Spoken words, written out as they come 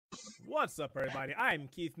What's up, everybody? I'm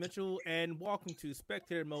Keith Mitchell, and welcome to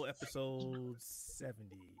Spectator Mode episode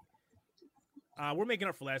 70. We're making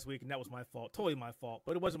up for last week, and that was my fault. Totally my fault.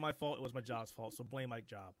 But it wasn't my fault. It was my job's fault. So blame my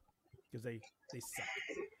job because they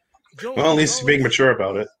suck. Well, at least you're being mature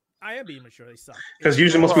about it. I am being mature. They suck. Because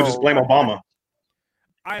usually most people just blame Obama.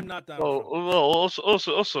 I am not Donald Trump.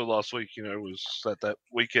 Also last week, was that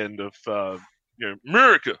weekend of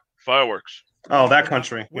America fireworks. Oh, that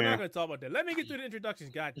country. We're not going to talk about that. Let me get through the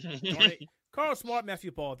introductions, God. Carl Smart,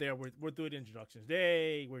 Matthew Paul. There, we're through the introductions.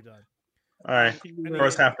 We're done. All right,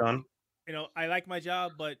 first half done. I like my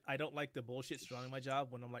job, but I don't like the bullshit surrounding my job.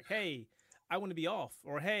 When I'm like, hey, I want to be off,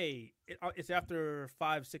 or hey, it's after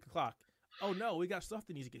 5, 6 o'clock. Oh no, we got stuff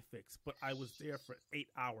that needs to get fixed. But I was there for 8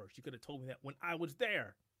 hours. You could have told me that when I was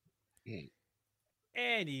there.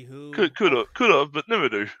 Anywho, could have, but never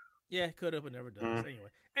do. Yeah, could have, but never does.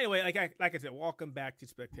 Anyway, like I said, welcome back to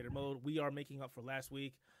Spectator Mode. We are making up for last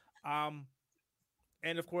week, and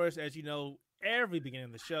of course, as you know, every beginning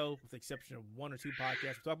of the show, with the exception of 1 or 2 podcasts,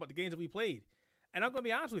 we talk about the games that we played. And I'm going to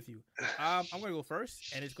be honest with you. I'm going to go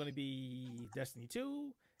first, and it's going to be Destiny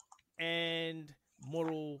 2 and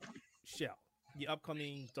Mortal Shell, the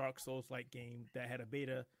upcoming Dark Souls-like game that had a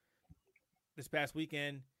beta this past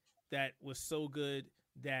weekend that was so good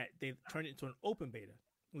that they turned it into an open beta.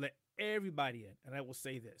 Let everybody in. And I will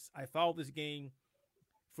say this. I followed this game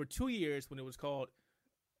for 2 years when it was called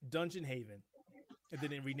Dungeon Haven, and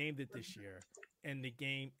then they renamed it this year. And the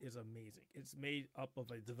game is amazing. It's made up of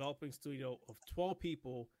a developing studio of 12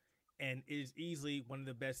 people, and it is easily one of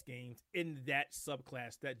the best games in that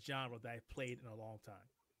subclass, that genre that I've played in a long time.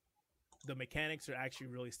 The mechanics are actually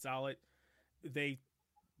really solid. They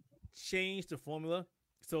changed the formula.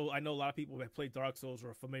 So I know a lot of people that play Dark Souls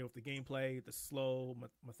are familiar with the gameplay, the slow,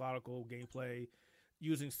 methodical gameplay,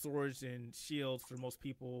 using swords and shields for most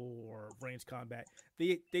people, or range combat.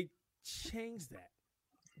 They changed that.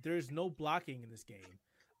 There's no blocking in this game.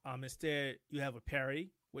 Instead, you have a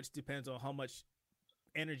parry, which depends on how much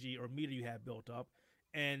energy or meter you have built up.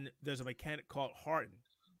 And there's a mechanic called Harden,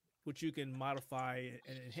 which you can modify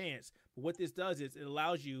and enhance. But what this does is it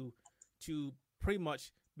allows you to pretty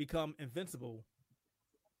much become invincible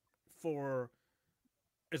for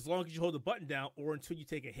as long as you hold the button down or until you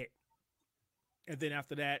take a hit. And then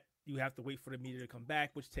after that, you have to wait for the meter to come back,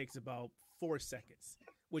 which takes about 4 seconds,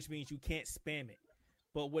 which means you can't spam it.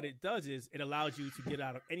 But what it does is it allows you to get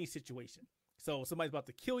out of any situation. So if somebody's about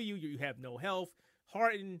to kill you, you have no health.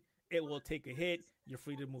 Harden, it will take a hit. You're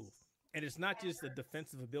free to move. And it's not just a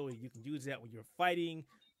defensive ability. You can use that when you're fighting.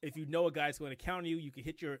 If you know a guy's going to counter you, you can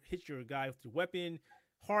hit your guy with your weapon.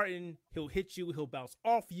 Harden, he'll hit you. He'll bounce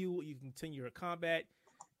off you. You can continue your combat.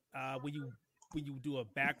 When you do a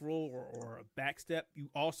back roll or a back step, you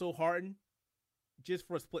also harden just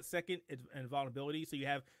for a split second and vulnerability. So you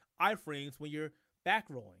have iframes when you're back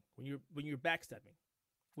rolling, when you're backstepping,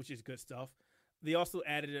 which is good stuff. They also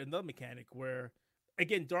added another mechanic where,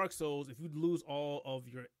 again, Dark Souls, if you lose all of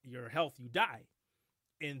your health, you die.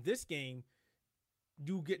 In this game,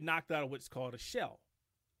 you get knocked out of what's called a shell.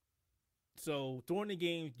 So during the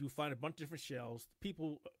game, you find a bunch of different shells,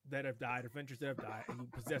 people that have died, adventurers that have died, and you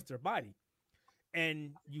possess their body.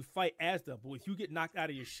 And you fight as them. But if you get knocked out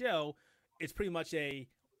of your shell, it's pretty much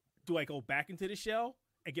do I go back into the shell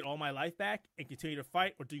and get all my life back and continue to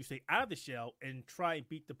fight, or do you stay out of the shell and try and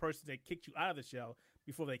beat the person that kicked you out of the shell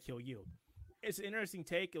before they kill you? It's an interesting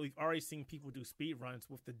take. We've already seen people do speed runs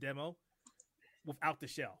with the demo without the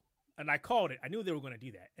shell. And I called it. I knew they were going to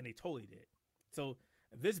do that, and they totally did. So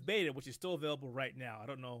this beta, which is still available right now, I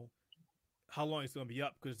don't know how long it's going to be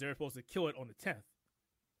up because they're supposed to kill it on the 10th,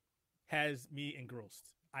 has me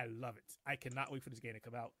engrossed. I love it. I cannot wait for this game to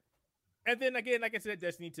come out. And then again, like I said,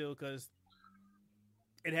 Destiny 2, because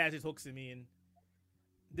it has its hooks in me, and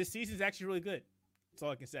this season is actually really good. That's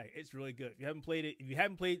all I can say. It's really good. If you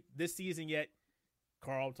haven't played this season yet,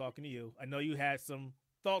 Carl, I'm talking to you. I know you had some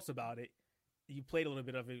thoughts about it. You played a little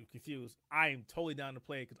bit of it, confused. I am totally down to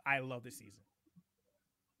play it because I love this season.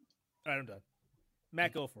 All right, I'm done.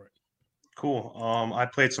 Matt, go for it. Cool. I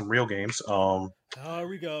played some real games. Here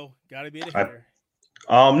we go. Gotta be the hitter.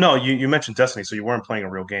 No, you mentioned Destiny, so you weren't playing a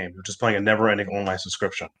real game. You're just playing a never-ending online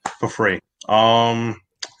subscription for free.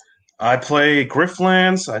 I play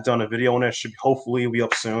Griftlands. I've done a video on it. Should hopefully be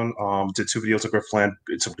up soon. Did 2 videos of Griftland.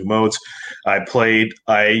 It's some new modes.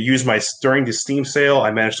 During the Steam sale, I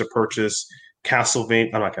managed to purchase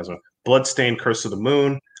Bloodstained Curse of the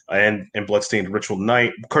Moon and Bloodstained Ritual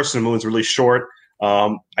Night. Curse of the Moon is really short.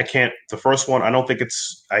 The first one,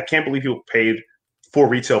 I can't believe you paid full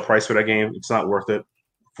retail price for that game. It's not worth it.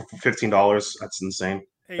 For $15, that's insane.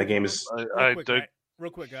 Hey, that game is...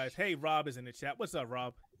 Real quick, guys. Hey, Rob is in the chat. What's up,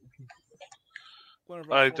 Rob? One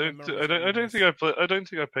of our former members of I don't Weebus. think I play. I don't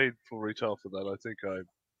think I paid full retail for that. I think I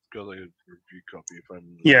got a review copy. If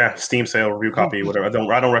I'm Yeah, Steam sale, review copy, whatever.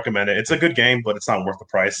 I don't recommend it. It's a good game, but it's not worth the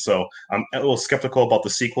price. So I'm a little skeptical about the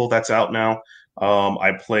sequel that's out now.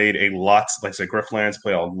 I played a lot, like I said, Griftlands.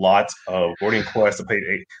 Played a lot of Guardian Quest.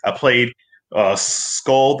 I played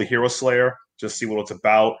Skull, the Hero Slayer, just see what it's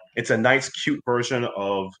about. It's a nice, cute version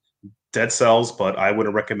of Dead Cells, but I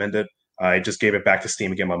wouldn't recommend it. I just gave it back to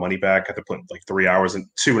Steam to get my money back. I had to put like 3 hours and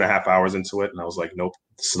 2.5 hours into it, and I was like, nope,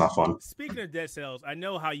 this is not fun. Speaking of Dead Cells, I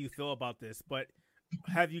know how you feel about this, but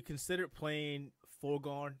have you considered playing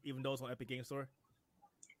Foregone, even though it's on Epic Game Store?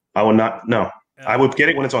 I would not. No, I would get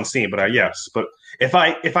it when it's on Steam, but yes. But if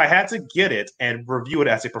I had to get it and review it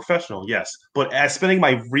as a professional, yes. But as spending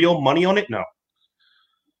my real money on it, no.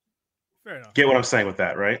 Fair enough. Get what I'm saying with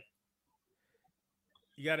that, right?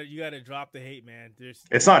 You gotta drop the hate, man.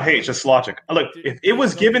 It's not hate, it's just logic. Look, if it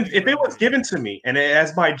was given to me and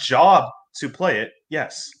as my job to play it,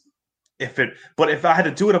 yes. But if I had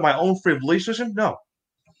to do it on my own free volition, no.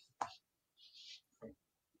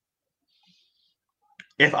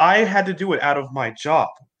 If I had to do it out of my job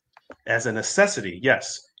as a necessity,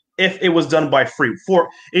 yes. If it was done by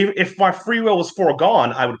if my free will was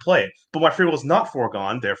foregone, I would play it. But my free will is not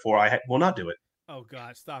foregone, therefore I will not do it. Oh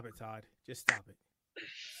God, stop it, Todd. Just stop it.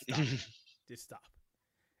 Stop it. Just stop.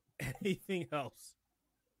 Anything else?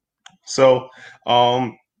 So,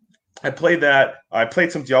 I played that. I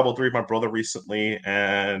played some Diablo 3 with my brother recently,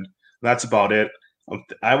 and that's about it.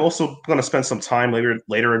 I'm also going to spend some time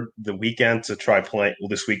later the weekend to try play. Well,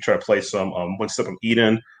 this week try to play some One Step of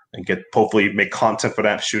Eden and hopefully make content for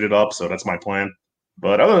that, shoot it up. So that's my plan.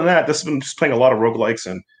 But other than that, this has been just playing a lot of roguelikes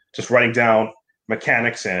and just writing down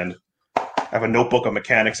mechanics, and I have a notebook of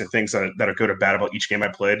mechanics and things that are good or bad about each game I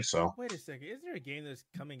played. So wait a second, is there a game that's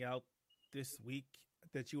coming out this week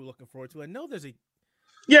that you were looking forward to? I know there's a.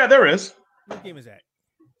 Yeah, there is. What game is that?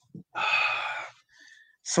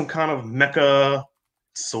 Some kind of mecha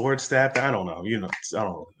sword stat. I don't know. I don't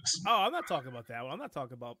know. Oh, I'm not talking about that one. I'm not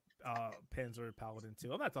talking about Panzer Paladin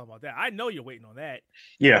 2. I'm not talking about that. I know you're waiting on that.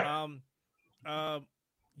 Yeah.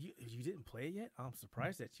 You didn't play it yet? I'm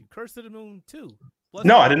surprised at you. Curse of the Moon 2.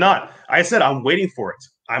 No, I did not. I said I'm waiting for it.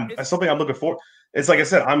 It's something I'm looking for. It's like I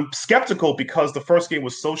said, I'm skeptical because the first game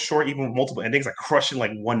was so short, even with multiple endings. I crushed it in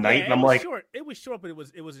like one night, and I'm like, short. It was short, but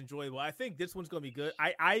it was enjoyable. I think this one's gonna be good.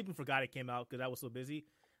 I even forgot it came out because I was so busy,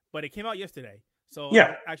 but it came out yesterday, so yeah,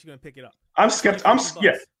 I'm actually gonna pick it up. I'm skeptical.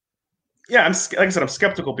 Like I said, I'm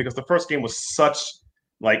skeptical because the first game was such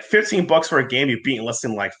like $15 for a game you beat in less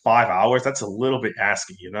than like 5 hours. That's a little bit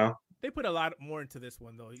asking, you know. They put a lot more into this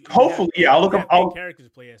one, though. Hopefully, yeah. I'll look up. Characters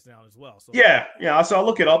play as now as well. So yeah. So I'll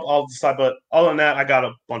look it up. I'll decide. But other than that, I got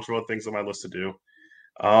a bunch of other things on my list to do.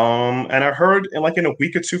 And I heard in a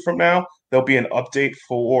week or two from now, there'll be an update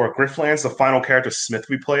for Griftlands. The final character Smith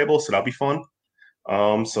will be playable, so that'll be fun.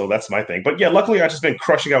 So that's my thing. But yeah, luckily I've just been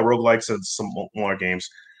crushing out roguelikes and some more games.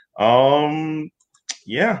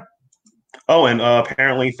 Yeah. Oh, and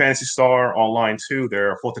apparently Phantasy Star Online 2,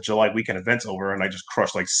 their 4th of July weekend event's over, and I just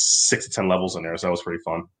crushed like 6 to 10 levels in there, so that was pretty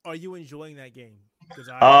fun. Are you enjoying that game?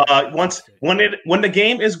 When the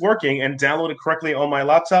game is working and downloaded correctly on my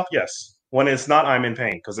laptop, yes. When it's not, I'm in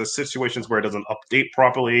pain because there's situations where it doesn't update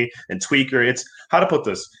properly and tweak, or it's how to put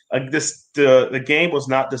this. The game was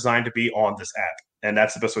not designed to be on this app, and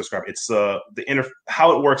that's the best way to describe it. It's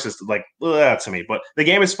how it works is like to me, but the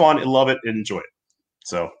game is fun. I love it and enjoy it.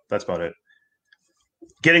 So that's about it.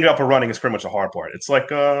 Getting it up and running is pretty much the hard part. It's like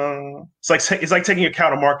taking your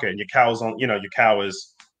cow to market and your cow's on. Your cow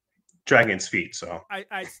is dragging its feet. So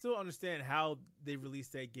I still understand how they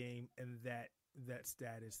released that game and that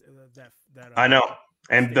status that I know,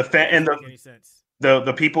 and the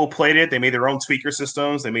people who played it. They made their own tweaker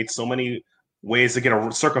systems. They made so many ways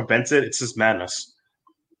to circumvent it. It's just madness.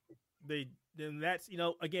 Then that's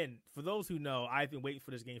again, for those who know, I've been waiting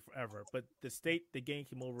for this game forever. But the game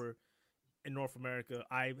came over in North America,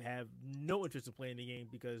 I have no interest in playing the game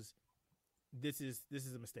because this is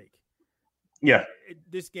a mistake. Yeah,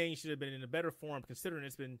 this game should have been in a better form considering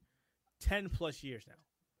it's been 10 plus years now.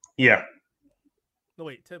 Yeah. No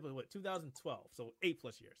wait, 2012, so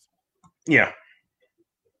 8+ years. Yeah.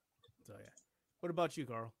 So yeah. What about you,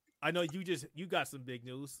 Carl? I know you got some big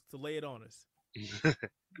news, so lay it on us.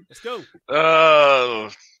 Let's go. I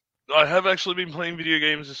have actually been playing video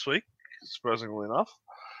games this week, surprisingly enough.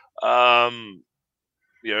 As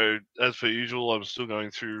per usual, I'm still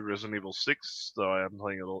going through Resident Evil 6, though I am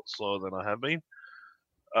playing it a lot slower than I have been.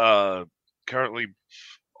 I've currently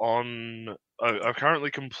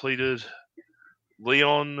completed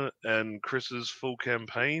Leon and Chris's full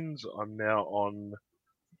campaigns. I'm now on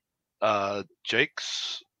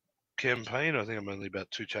Jake's campaign. I think I'm only about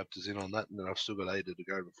 2 chapters in on that, and then I've still got 80 to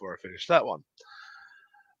go before I finish that one.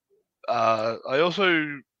 I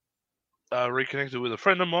also reconnected with a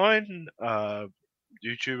friend of mine,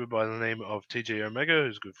 YouTuber by the name of TJ Omega,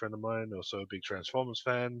 who's a good friend of mine, also a big Transformers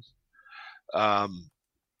fan.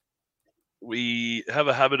 We have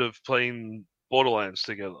a habit of playing Borderlands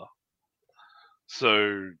together.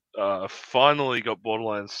 So finally got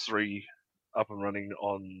Borderlands 3 up and running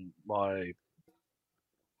on my,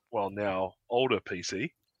 now older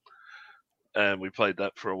PC. And we played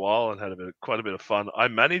that for a while and had quite a bit of fun. I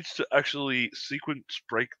managed to actually sequence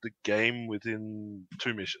break the game within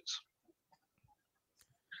 2 missions.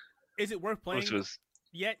 Is it worth playing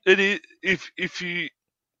yet? It is. If you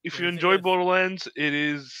enjoy yes. Borderlands, it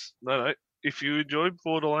is. No. If you enjoy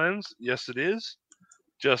Borderlands, yes, it is.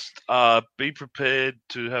 Just be prepared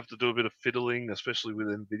to have to do a bit of fiddling, especially with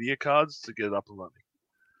NVIDIA cards, to get it up and running.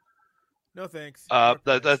 No thanks.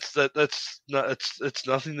 It's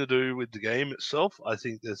nothing to do with the game itself. I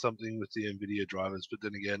think there's something with the NVIDIA drivers, but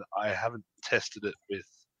then again, I haven't tested it with,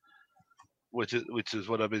 which is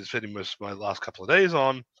what I've been spending most of my last couple of days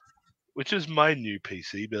on, which is my new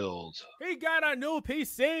PC build. He got a new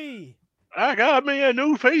PC. I got me a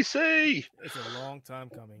new PC. It's a long time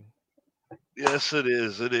coming. Yes, it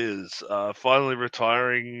is. It is. Finally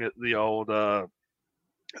retiring the old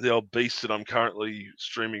beast that I'm currently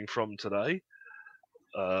streaming from today.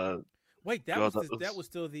 Wait, that was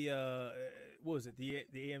still the what was it? The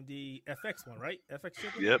AMD FX one, right? FX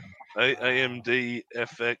chip? Yep. AMD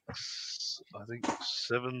FX, I think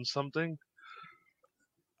 7 something.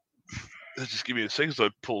 Just give me a second so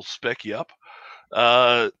I pull Specky up.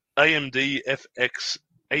 AMD FX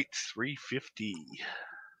 8350.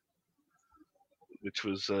 Which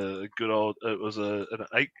was a good old. It was an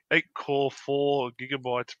 8-core 4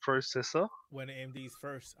 gigabyte processor. When AMD's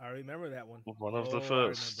first, I remember that one. One of the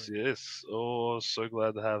first, yes. Oh, so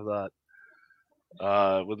glad to have that.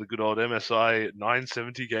 With a good old MSI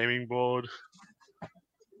 970 gaming board,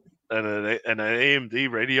 and an AMD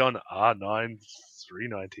Radeon R9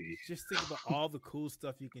 390. Just think about all the cool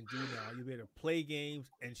stuff you can do now. You'll be able to play games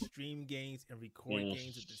and stream games and record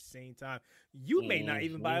games at the same time. You may not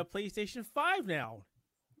even buy a PlayStation 5 now.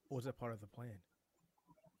 Or was that part of the plan?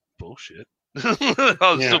 Bullshit. I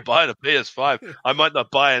was still buying a PS5. I might not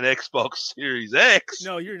buy an Xbox Series X.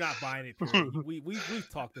 No, you're not buying it. We've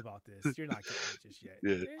talked about this. You're not getting it just yet.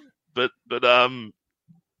 Yeah. But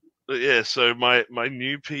yeah. So my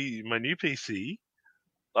new PC.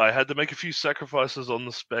 I had to make a few sacrifices on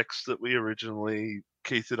the specs that we originally,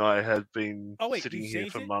 Keith and I had been sitting here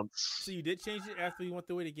for months. So you did change it after you went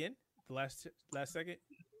through it again? The last second?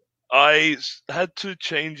 I had to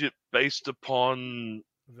change it based upon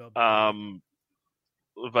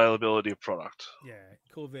availability of product. Yeah,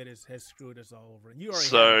 COVID has screwed us all over. And you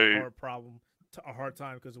already had a hard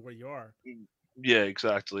time because of where you are. Yeah,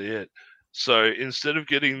 exactly it. So instead of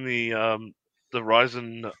getting the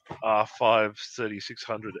Ryzen R5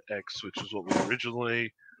 3600X, which is what we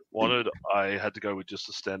originally wanted, I had to go with just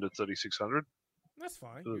the standard 3600. That's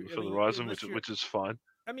fine for the Ryzen, which is fine.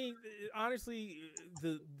 I mean, honestly,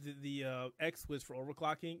 the X was for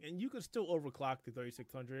overclocking, and you can still overclock the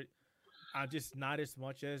 3600. Just not as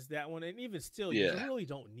much as that one, and even still, you really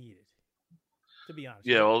don't need it. To be honest.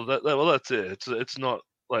 Yeah, well, that's it. It's not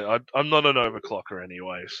like I'm not an overclocker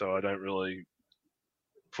anyway, so I don't really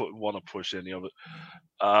want to push any of it.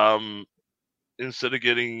 Instead of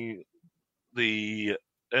getting the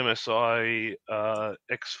MSI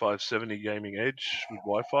X570 Gaming Edge with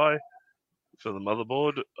Wi-Fi for the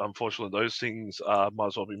motherboard, unfortunately those things might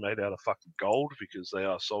as well be made out of fucking gold because they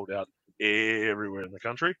are sold out everywhere in the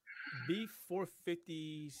country.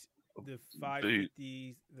 B450s, the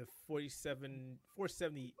 550s, the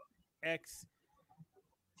 470X,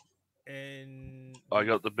 and I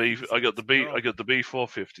got the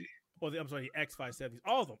B450. Well, I'm sorry, the X570s.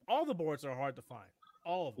 All of them. All the boards are hard to find.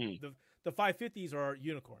 All of them. The 550s are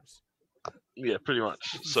unicorns. Yeah, pretty much.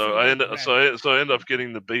 So I end up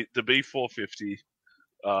getting the B450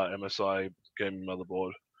 MSI gaming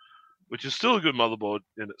motherboard, which is still a good motherboard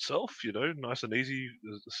in itself. You know, nice and easy.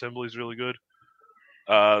 The assembly is really good.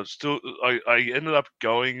 I ended up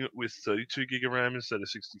going with 32 gig of RAM instead of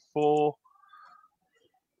 64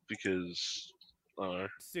 because I don't know.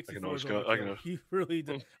 64 You really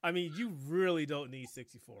don't. I mean, you really don't need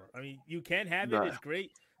 64. I mean, you can have it. It's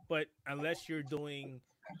great, but unless you're doing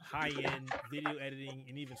high-end video editing,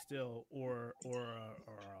 and even still, or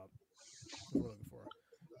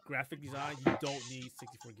graphic design, you don't need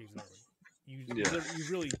 64 gigs of memory. You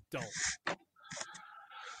really don't.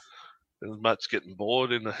 Matt's getting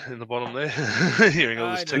bored in the bottom there, hearing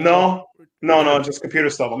all this I tick. know. No, just computer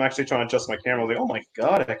stuff. I'm actually trying to adjust my camera. I was like, oh my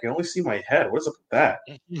god, I can only see my head. What is up with that?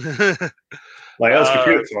 Like, that was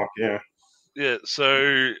computer talk, yeah. Yeah,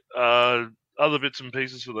 so other bits and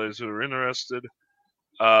pieces for those who are interested.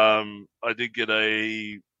 I did get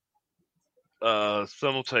a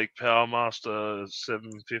Thermaltake PowerMaster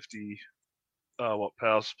 750 watt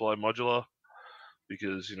power supply modular,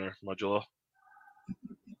 because modular.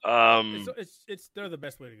 They're the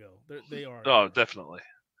best way to go. They are. Oh, definitely.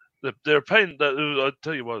 They're a pain. I'll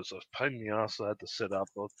tell you what, it's a pain in the ass I had to set up.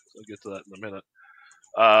 I'll get to that in a minute.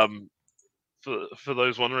 For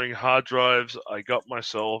those wondering, hard drives, I got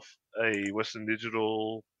myself a Western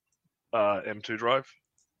Digital M2 drive.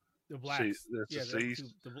 The blacks. Yeah, the I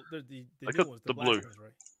new got ones, the black blue. ones,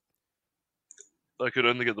 right? I could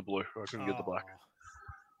only get the blue. I couldn't get the black.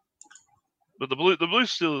 But the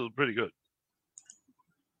blue's still pretty good.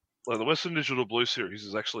 Like, the Western Digital Blue series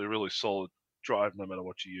is actually a really solid drive, no matter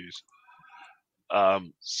what you use.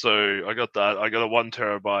 So I got that. I got a 1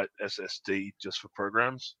 terabyte SSD just for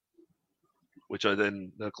programs, which I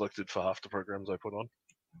then neglected for half the programs I put on.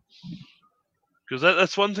 Because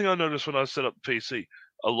that's one thing I noticed when I set up PC.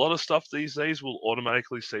 A lot of stuff these days will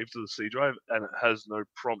automatically save to the C drive, and it has no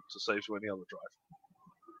prompt to save to any other drive,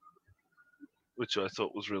 which I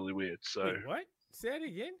thought was really weird. So wait, what? Say that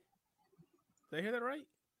again. Did I hear that right?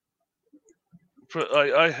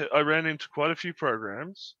 I ran into quite a few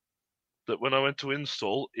programs that when I went to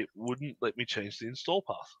install, it wouldn't let me change the install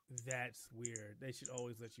path. That's weird. They should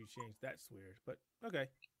always let you change. That's weird, but okay.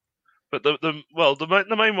 But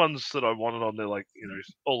the main ones that I wanted on there, like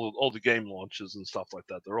all the game launches and stuff like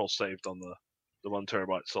that, they're all saved on the 1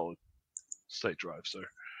 terabyte solid state drive. So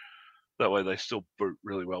that way they still boot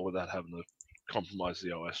really well without having to compromise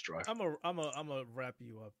the OS drive. I'm a wrap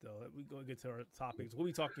you up though. We go get to our topics. We'll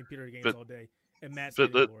be talking computer games all day, and Matt's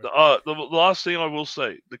but getting bored. The last thing I will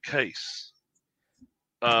say, the case.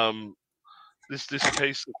 This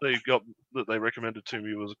case that they recommended to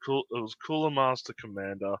me was Cooler Master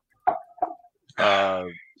Commander.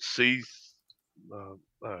 Like,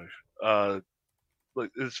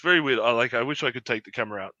 it's very weird. I wish I could take the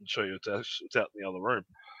camera out and show you. It's out in the other room.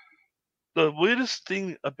 The weirdest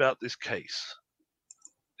thing about this case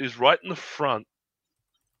is right in the front.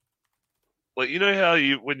 Like, you know how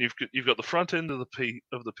when you've got the front end of the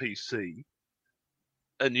PC,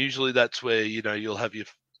 and usually that's where you'll have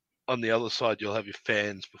on the other side you'll have your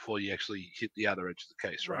fans before you actually hit the outer edge of the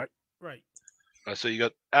case, right? Right. So you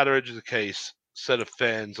got outer edge of the case, set of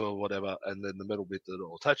fans or whatever, and then the metal bit that it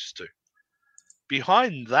all attaches to.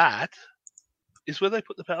 Behind that is where they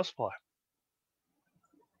put the power supply.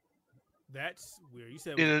 That's weird. You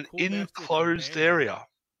said in an enclosed area.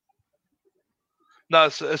 No,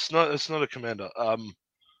 it's not a Commander. I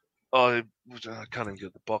can't even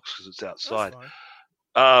get the box because it's outside.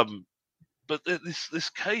 But this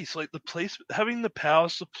case, like the place having the power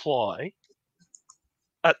supply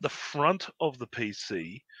at the front of the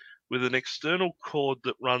PC with an external cord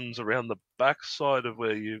that runs around the back side of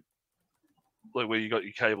where you got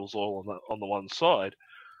your cables all on the one side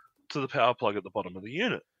to the power plug at the bottom of the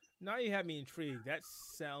unit. Now you have me intrigued. That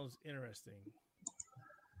sounds interesting.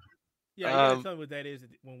 Yeah, you gotta tell me what that is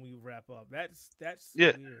when we wrap up. That's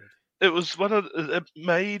weird. It was it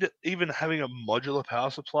made even having a modular power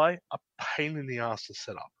supply a pain in the ass to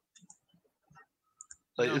set up.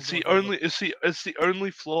 Like, it's the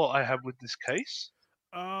only flaw I have with this case.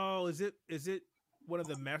 Oh, is it one of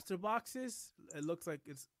the master boxes? It looks like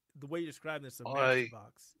it's the way you described it's a master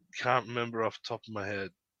box. Can't remember off the top of my head.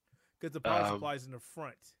 Because the power supply is in the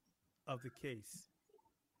front of the case.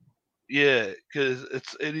 Yeah, because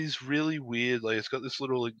it is really weird. Like, it's got this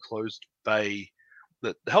little enclosed bay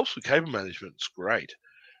that helps with cable management. It's great,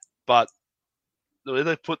 but the way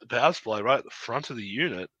they put the power supply right at the front of the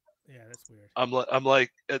unit, yeah, that's weird. I'm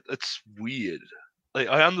like, it's weird. Like,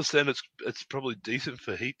 I understand it's probably decent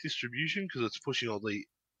for heat distribution because it's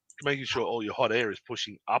making sure all your hot air is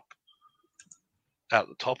pushing up out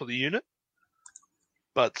the top of the unit.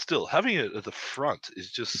 But still, having it at the front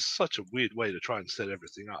is just such a weird way to try and set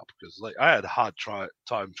everything up. Because like I had a hard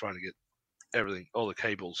time trying to get all the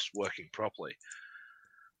cables working properly.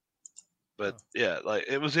 But yeah, like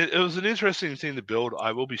it was an interesting thing to build.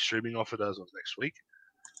 I will be streaming off it as of next week.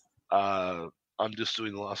 I'm just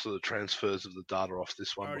doing the last of the transfers of the data off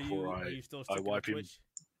this one before I wipe him.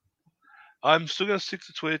 I'm still going to stick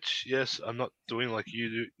to Twitch. Yes, I'm not doing like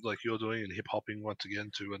you're doing, and hip hopping once again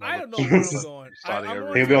to another. I don't know where I'm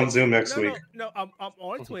going. He'll be on Zoom next week. No, I'm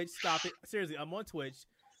on Twitch. Stop it. Seriously, I'm on Twitch.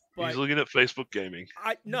 But He's looking at Facebook gaming.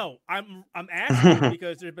 I'm asking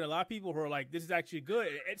because there's been a lot of people who are like, this is actually good.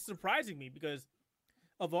 It's surprising me because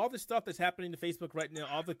of all the stuff that's happening to Facebook right now,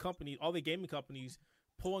 all the gaming companies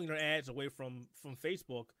pulling their ads away from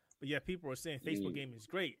Facebook, but yet people are saying Facebook gaming is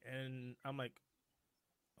great, and I'm like,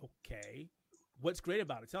 okay, what's great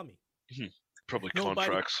about it? Tell me. Probably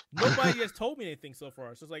contracts. Nobody has told me anything so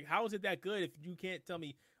far. So it's like, how is it that good if you can't tell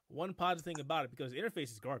me one positive thing about it? Because the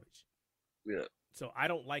interface is garbage. Yeah. So I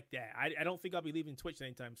don't like that. I don't think I'll be leaving Twitch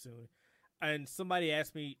anytime soon. And somebody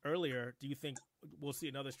asked me earlier, do you think we'll see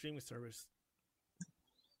another streaming service?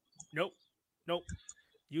 Nope.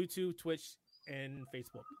 YouTube, Twitch, and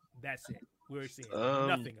Facebook. That's it. We're seeing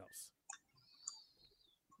nothing else.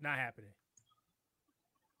 Not happening.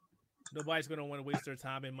 Nobody's going to want to waste their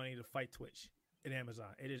time and money to fight Twitch and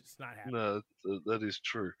Amazon. It's not happening. No, that is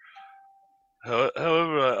true.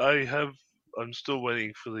 However, I'm still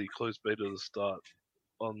waiting for the closed beta to start.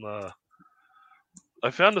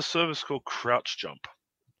 I found a service called Crouch Jump.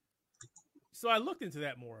 So I looked into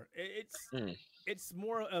that more. It's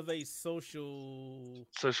more of a social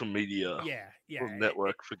media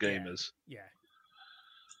network for gamers. Yeah.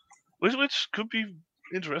 Which could be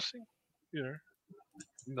interesting,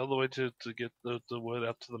 another way to get the word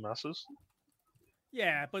out to the masses.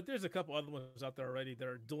 Yeah, but there's a couple other ones out there already that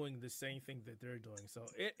are doing the same thing that they're doing. So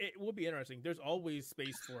it will be interesting. There's always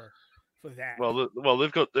space for that. Well,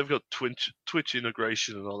 they've got Twitch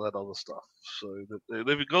integration and all that other stuff. So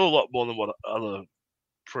they've got a lot more than what other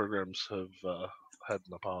programs have had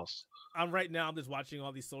in the past. I'm just watching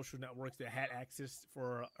all these social networks that had access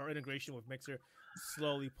for our integration with Mixer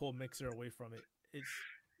slowly pull Mixer away from it.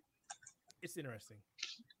 It's interesting.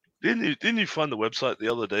 Didn't you find the website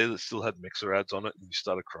the other day that still had Mixer ads on it and you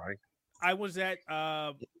started crying? I was at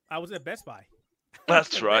Best Buy.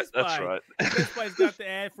 That's right. That's right. Best Buy's got the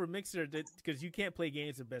ad for Mixer because you can't play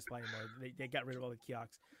games at Best Buy anymore. They got rid of all the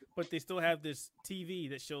kiosks, but they still have this TV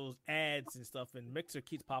that shows ads and stuff, and Mixer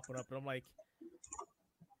keeps popping up, and I'm like,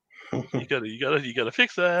 you gotta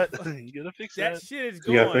fix that. You gotta fix that. That shit is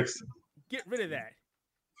gone. Get rid of that.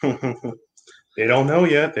 They don't know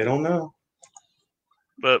yet. They don't know.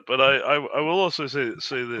 But I will also say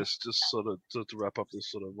this, just sort of to wrap up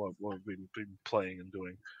this sort of what we've been playing and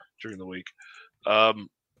doing during the week.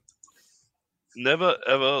 Never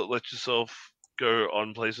ever let yourself go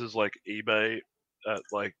on places like eBay at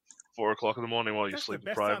like 4 o'clock in the morning while you're sleep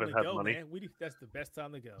deprived and have money. Man. That's the best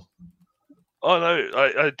time to go. Oh no,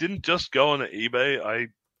 I didn't just go on eBay. I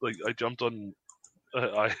jumped on.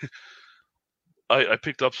 I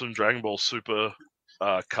picked up some Dragon Ball Super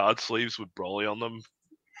card sleeves with Broly on them.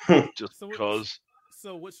 Just because.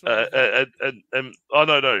 So what's wrong? And oh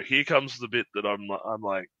no! Here comes the bit that I'm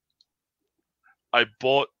like, I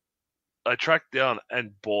tracked down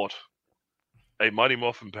and bought a Mighty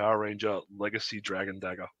Morphin Power Ranger Legacy Dragon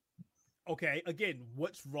Dagger. Okay, again,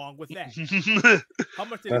 what's wrong with that? How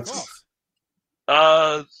much did it cost?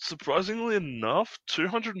 Surprisingly enough,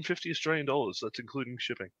 250 Australian dollars. That's including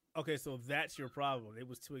shipping. Okay, so that's your problem. It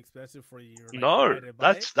was too expensive for you. No,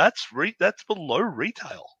 that's below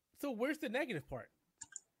retail. So where's the negative part?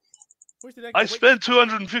 Where's the negative? I spent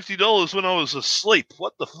 $250 when I was asleep.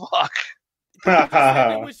 What the fuck?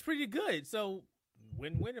 It was pretty good. So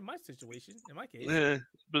win-win in my situation, in my case. Yeah,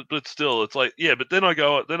 but still, it's like But then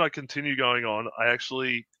I continue going on.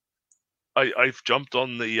 I've jumped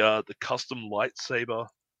on the custom lightsaber.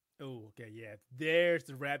 Oh, okay, yeah. There's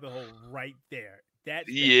the rabbit hole right there. Don't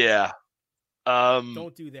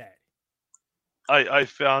do that. I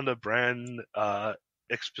found a brand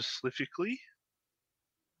specifically,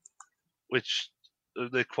 which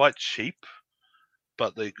they're quite cheap,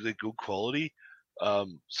 but they're good quality. So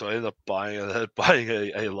I ended up buying a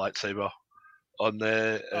lightsaber on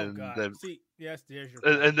there, and then there's your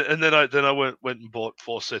and then I went and bought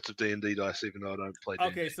 4 sets of D&D dice, even though I don't play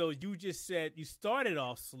D&D. Okay, so you just said you started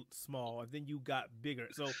off small and then you got bigger.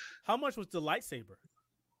 So how much was the lightsaber?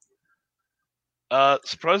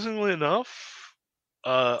 Surprisingly enough,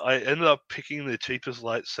 I ended up picking the cheapest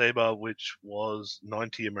lightsaber, which was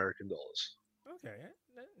 $90 American. Okay,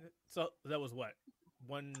 so that was what,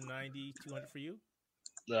 190, 200 for you?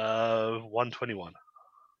 121.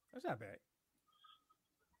 That's not bad.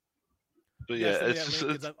 But yeah, it's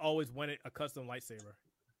I've always wanted a custom lightsaber.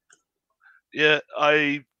 Yeah,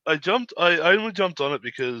 I only jumped on it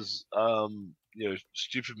because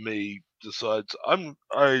stupid me decides I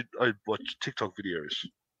watch TikTok videos.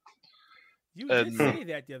 You did say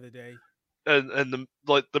that the other day. And the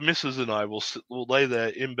missus and I will lay there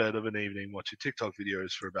in bed of an evening watching TikTok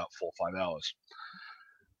videos for about 4 or 5 hours.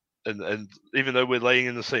 And even though we're laying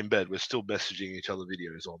in the same bed, we're still messaging each other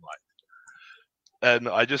videos all night. And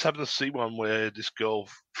I just happened to see one where this girl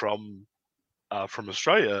from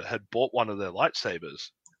Australia had bought one of their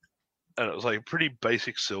lightsabers, and it was like a pretty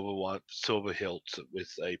basic silver hilt with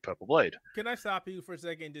a purple blade. Can I stop you for a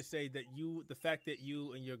second and just say that the fact that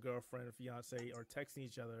you and your girlfriend or fiance are texting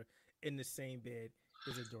each other in the same bed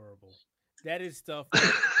is adorable. That is stuff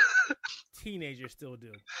that teenagers still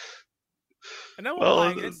do. And I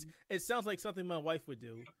won't lie, it sounds like something my wife would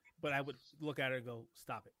do, but I would look at her and go,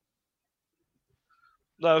 "Stop it."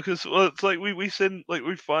 No, because it's like we send like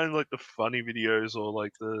we find like the funny videos or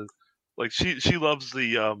like she loves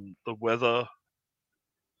the weather,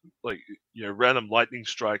 like random lightning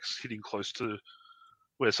strikes hitting close to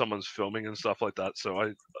where someone's filming and stuff like that. So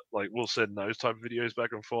I we'll send those type of videos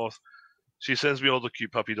back and forth. She sends me all the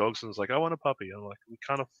cute puppy dogs and is like, "I want a puppy." I'm like,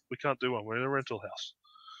 we can't do one. We're in a rental house.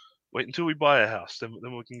 Wait until we buy a house, then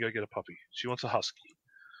we can go get a puppy. She wants a husky.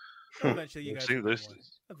 Eventually, you guys will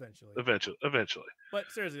have one. Eventually. But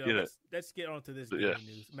seriously, let's get on to this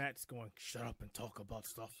news. Matt's going, "Shut up and talk about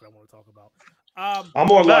stuff that I want to talk about." I'm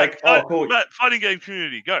more cool. Matt, fighting game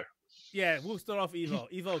community, go. Yeah, we'll start off Evo.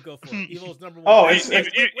 Evo, go for it. Evo's number one. Oh,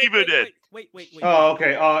 Evo did. Wait. Oh,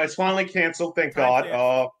 okay. It's finally canceled. Thank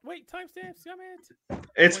God. Wait, timestamps, come in.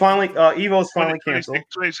 It's finally Evo's finally canceled.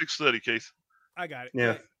 26:30, Keith. I got it.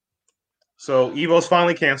 Yeah. So Evo's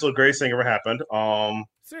finally canceled. Greatest thing ever happened.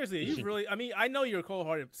 Seriously, you really? I mean, I know you're a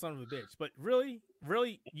cold-hearted son of a bitch, but really,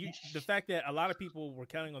 the fact that a lot of people were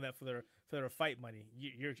counting on that for their fight money,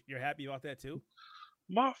 you're happy about that too?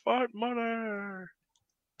 My fight money.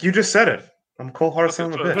 You just said it. I'm a cold-hearted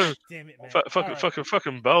son of a bitch. Damn it, man!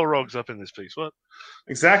 Fucking Balrog's up in this piece. What?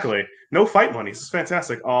 Exactly. No fight money. This is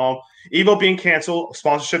fantastic. Evo being canceled,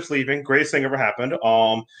 sponsorships leaving. Greatest thing ever happened.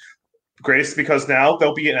 Greatest because now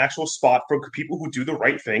there'll be an actual spot for people who do the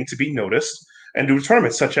right thing to be noticed and do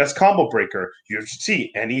tournaments such as Combo Breaker,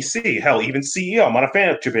 UFC, NEC, hell, even CEO. I'm not a fan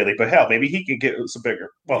of Jabali, but hell, maybe he can get some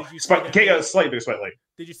bigger. Well, slightly bigger.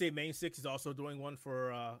 Did you say Main Six is also doing one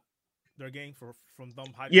for their game from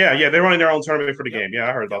them? Yeah, they're running their own tournament for the game. Yeah,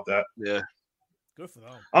 I heard about that. Yeah, good for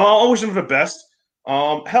them. I wish them the best.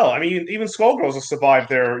 Hell, I mean, even Skullgirls have survived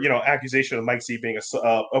their, accusation of Mike Z being a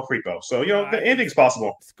creepo. So, anything's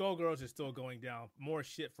possible. Skullgirls is still going down. More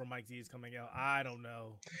shit from Mike Z is coming out. I don't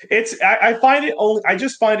know. I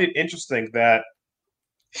just find it interesting that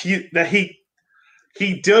he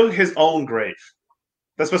dug his own grave.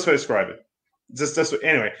 That's the best way to describe it.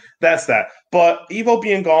 Anyway, that's that. But Evo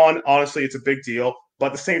being gone, honestly, it's a big deal. But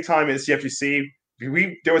at the same time, it's the FGC.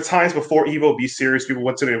 There were times before Evo be serious. People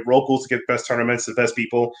went to the locals to get the best tournaments, the best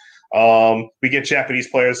people. We get Japanese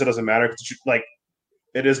players. It doesn't matter.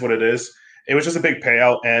 It is what it is. It was just a big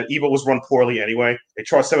payout, and Evo was run poorly anyway. They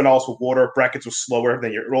charged $7 for water. Brackets were slower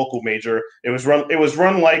than your local major. It was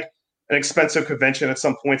run like an expensive convention at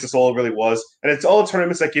some points. That's all it really was. And it's all the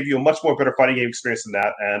tournaments that give you a much more better fighting game experience than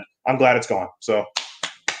that. And I'm glad it's gone. So.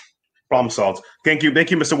 Problem solved. Thank you,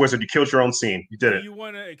 Mr. Wizard. You killed your own scene. You did it. Do you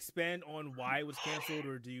want to expand on why it was canceled,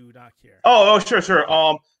 or do you not care? Oh, sure.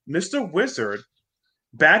 Mr. Wizard,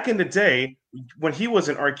 back in the day when he was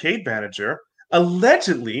an arcade manager,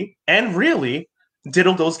 allegedly and really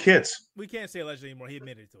diddled those kids. We can't say allegedly anymore. He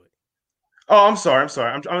admitted to it. Oh, I'm sorry.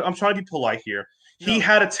 I'm trying to be polite here. He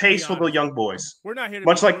had a taste for the young boys. We're not here to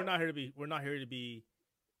We're not here to be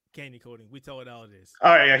candy coating. We tell it how it is.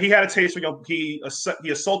 Oh yeah, he had a taste for young. He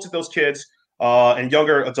assaulted those kids and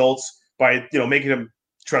younger adults by making them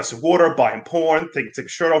dress in water, buy him porn, take a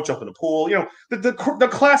shirt off, jump in the pool. The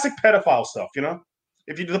classic pedophile stuff.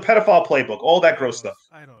 If you do the pedophile playbook, all that gross stuff.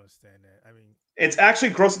 I don't understand that. I mean, it's actually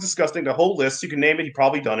gross and disgusting. The whole list, you can name it. He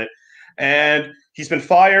probably done it, and he's been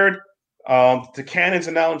fired. The Cannons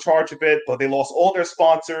are now in charge of it, but they lost all their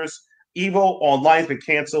sponsors. Evo Online has been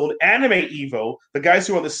canceled. Anime Evo, the guys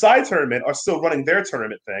who are on the side tournament, are still running their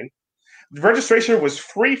tournament thing. The registration was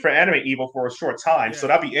free for Anime Evo for a short time, so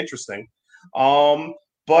that'd be interesting.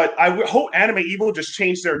 But I hope Anime Evo just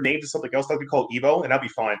change their name to something else, that'd be called Evo, and that'd be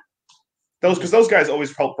fine. Because those guys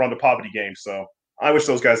always help run the poverty game, so I wish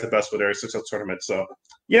those guys the best with their successful tournament. So,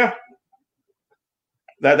 yeah.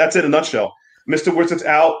 That's it in a nutshell. Mr. Wizard's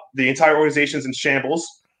out. The entire organization's in shambles.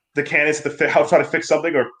 The Cannons have to try to fix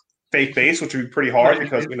something or face, which would be pretty hard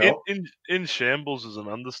because in shambles is an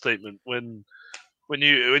understatement. When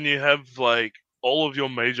you have like all of your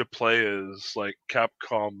major players like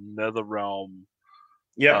Capcom, NetherRealm,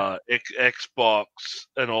 Xbox,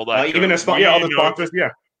 and all that, even all the sponsors,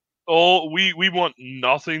 we want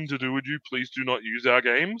nothing to do with you. Please do not use our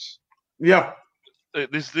games. Yeah,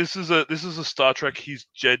 this is a Star Trek. He's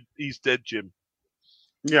dead, Jim.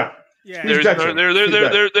 Yeah. Yeah.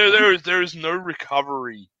 There is no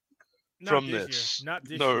recovery Not from this this. year. Not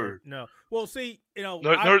this No. year. No. Well, see, No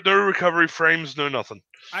recovery frames, no nothing.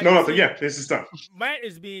 No, nothing. Yeah, this is done. Matt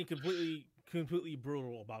is being completely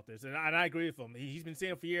brutal about this, and I agree with him. He's been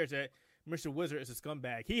saying for years that Mr. Wizard is a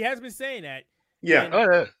scumbag. He has been saying that.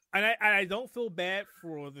 Yeah. And I don't feel bad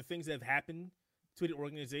for the things that have happened to the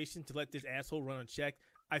organization to let this asshole run unchecked.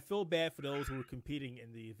 I feel bad for those who were competing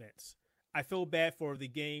in the events. I feel bad for the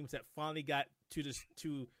games that finally got to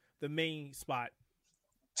the main spot.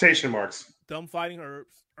 Quotation marks. Them fighting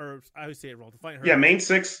herbs. I always say it wrong. The fighting herbs. Yeah, main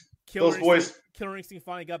 6. Killer those boys. Killer Instinct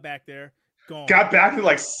finally got back there. Gone. Got back in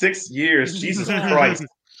like 6 years. Jesus Christ.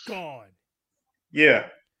 Gone. Yeah.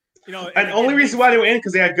 You know, and the only reason why they were in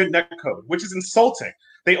because they had good net code, which is insulting.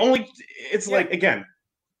 It's like, again.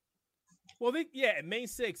 Well, main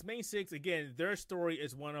six again. Their story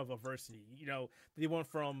is one of adversity. You know, they went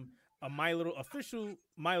from a official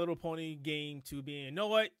My Little Pony game to being, you know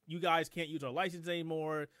what, you guys can't use our license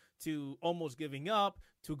anymore, to almost giving up,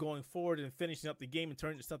 to going forward and finishing up the game and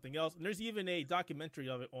turning it to something else. And there's even a documentary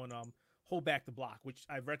of it on Hold Back the Block, which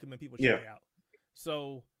I recommend people check out.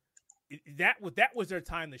 So that was their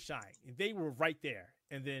time to shine. They were right there,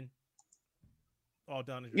 and then all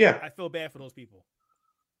done. I feel bad for those people.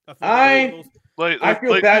 I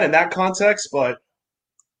feel bad in that context, but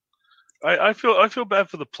I feel bad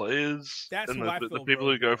for the players and the people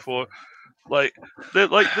who go for.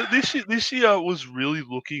 This year was really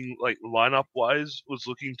looking like lineup wise was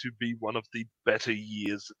looking to be one of the better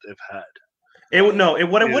years that they've had. It would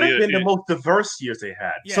have been the most diverse years they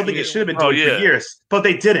had. Something it should have been doing for years, but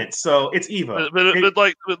they didn't. So it's Evo.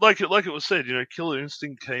 But like it was said, you know, Killer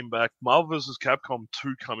Instinct came back. Marvel vs. Capcom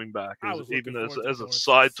 2 coming back even as a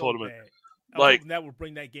side tournament. Like that would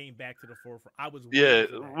bring that game back to the forefront. I was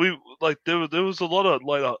there was a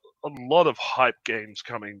lot of hype games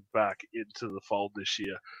coming back into the fold this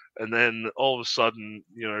year, and then all of a sudden,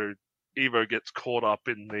 you know, Evo gets caught up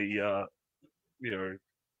in the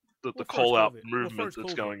the call out movement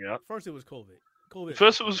that's going out. First it was COVID.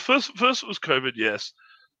 First it was COVID, yes.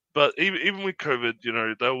 But even with COVID, you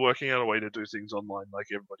know, they were working out a way to do things online like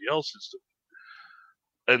everybody else is doing.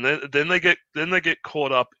 And then they get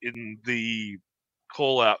caught up in the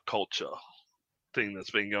call out culture thing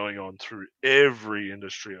that's been going on through every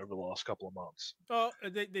industry over the last couple of months. Oh,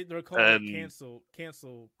 they're calling it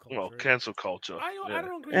cancel culture. Well, cancel culture. I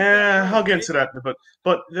don't agree with that. I'll get into that.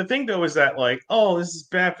 But the thing though is that this is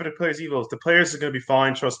bad for the players' egos. The players are going to be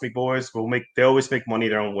fine. Trust me, boys. They always make money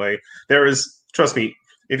their own way. Trust me,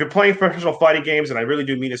 if you're playing professional fighting games, and I really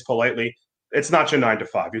do mean this politely, it's not your 9 to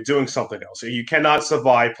 5. You're doing something else. You cannot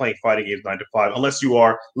survive playing fighting games 9 to 5 unless you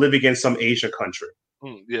are living in some Asian country.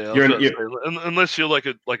 Yeah, unless you're like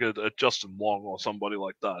a Justin Wong or somebody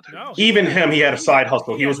like that. No, even him, he had a side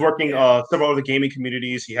hustle. He was working several other gaming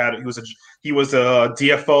communities. He was a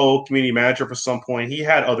DFO community manager for some point. He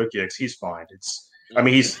had other gigs. He's fine.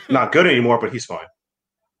 He's not good anymore, but he's fine.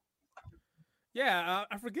 Yeah,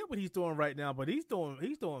 I forget what he's doing right now, but he's doing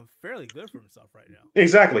fairly good for himself right now.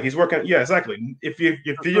 Exactly, he's working. Yeah, exactly. If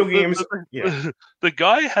video games, the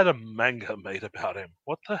guy had a manga made about him.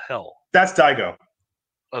 What the hell? That's Daigo.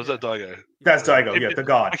 Oh, is that Daigo? That's Daigo. Yeah, the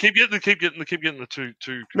god. I keep getting the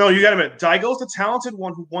two. No, you got to admit, Daigo's the talented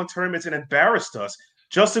one who won tournaments and embarrassed us.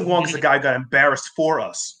 Justin Wong is the guy who got embarrassed for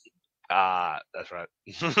us. That's right.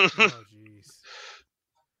 Oh, jeez.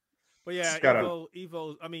 But yeah,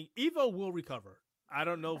 Evo will recover. I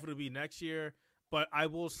don't know if it'll be next year, but I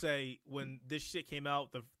will say when this shit came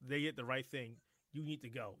out, they get the right thing. You need to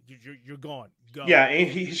go. You're gone. Go. Yeah, and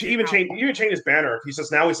he even changed his banner. He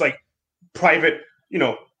says now he's like private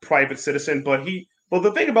citizen. But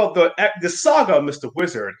the thing about the saga of Mr.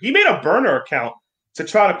 Wizard, he made a burner account to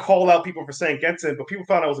try to call out people for saying Genshin, but people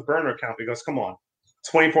found out it was a burner account because come on,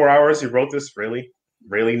 24 hours you wrote this, really?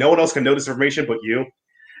 No one else can know this information but you.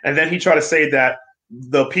 And then he tried to say that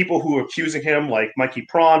the people who were accusing him, like Mikey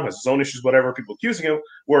Prawn, who has his own issues, whatever, people accusing him,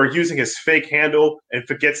 were using his fake handle and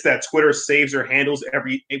forgets that Twitter saves their handles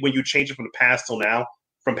when you change it from the past till now,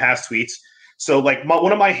 from past tweets. So, like,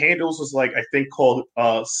 one of my handles was, like, I think called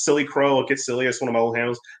Silly Crow or Get Silly. It's one of my old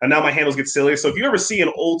handles. And now my handles Get Silly. So if you ever see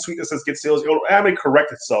an old tweet that says Get Silly, it'll automatically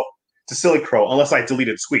correct itself to Silly Crow unless I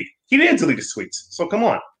deleted the tweet. He didn't delete his tweets. So come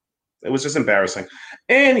on. It was just embarrassing.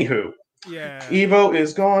 Anywho. Yeah. Evo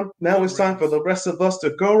is gone. Now it's time for the rest of us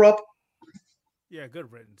to grow up. Yeah,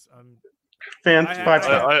 good riddance. I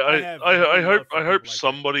hope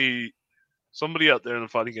somebody out there in the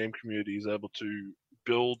fighting game community is able to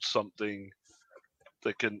build something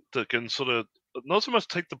that can sort of not so much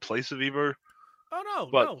take the place of Evo, Oh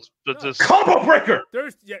but no. this Combo breaker. They're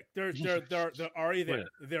already there.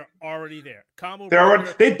 They're already there.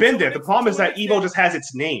 They've been there. The To problem is an that extent, Evo just has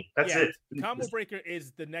its name. That's it. Combo Breaker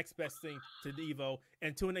is the next best thing to the Evo,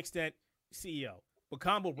 and to an extent, CEO. But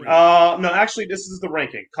Combo Breaker. No, actually, this is the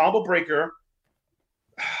ranking. Combo Breaker,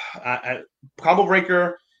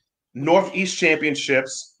 Northeast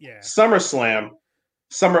Championships, SummerSlam,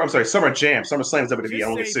 Summer Jam, SummerSlam is WWE. I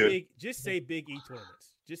don't get sued. Just say Big E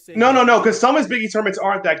tournaments. Just say no, because some of his Big E tournaments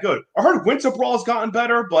aren't that good. I heard Winter Brawl's gotten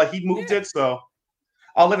better, but he moved it, so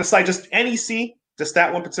I'll let it slide. Just NEC, just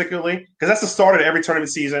that one particularly, because that's the start of every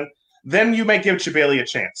tournament season. Then you may give Chibali a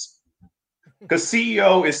chance. Because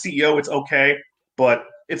CEO is CEO, it's okay, but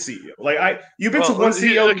it's CEO. Like you've been to one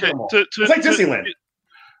CEO. Okay, it's like Disneyland.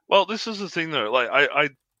 Well, this is the thing though. Like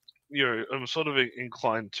I'm sort of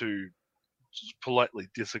inclined to just politely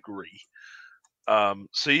disagree.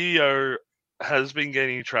 CEO has been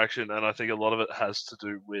gaining traction, and I think a lot of it has to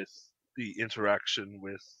do with the interaction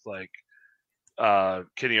with like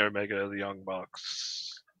Kenny Omega, the Young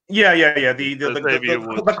Bucks. Yeah.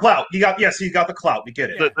 The clout. He got the clout. We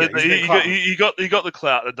get it. He got the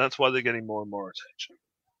clout, and that's why they're getting more and more attention.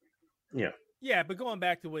 Yeah. Yeah, but going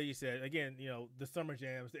back to what you said again, the Summer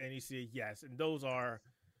Jams, the NEC, yes, and those are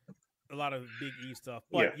a lot of Big E stuff.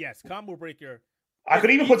 But yes, Combo Breaker. I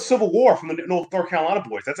could even put Civil War from the North Carolina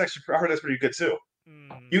boys. That's actually, I heard that's pretty good too.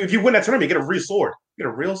 If you win that tournament, you get a real sword. You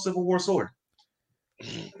get a real Civil War sword.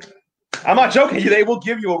 I'm not joking. They will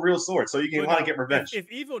give you a real sword, so you can want to get revenge. If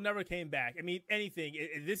Evo never came back, I mean, anything.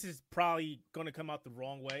 This is probably going to come out the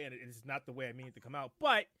wrong way, and it's not the way I mean it to come out.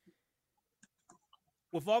 But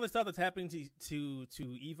with all the stuff that's happening to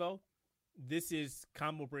Evo, this is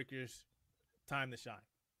Combo Breaker's time to shine.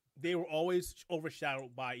 They were always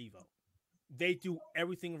overshadowed by Evo. They do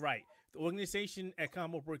everything right. The organization at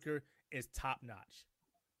Combo Breaker is top notch.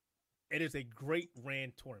 It is a great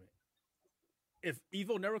ran tournament. If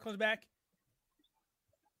Evo never comes back,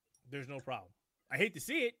 there's no problem. I hate to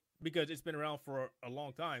see it because it's been around for a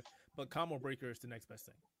long time, but Combo Breaker is the next best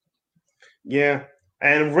thing. Yeah.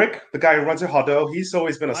 And Rick, the guy who runs it, Hado, he's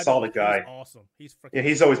always been a solid guy. He's awesome.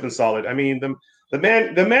 He's always been solid. I mean, the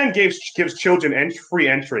man gives children free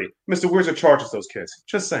entry. Mr. Wizard charges those kids.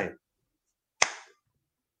 Just saying.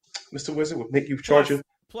 Mr. Wizard would make you charge it.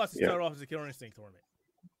 Plus, it started off as a Killer Instinct tournament.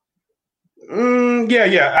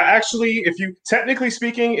 Yeah. Actually, if you technically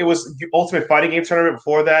speaking, it was the Ultimate Fighting Game tournament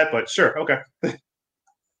before that, but sure, okay.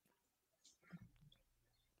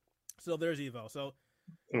 So there's Evo. So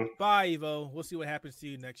bye, Evo. We'll see what happens to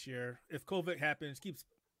you next year. If COVID happens, keeps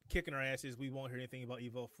kicking our asses, we won't hear anything about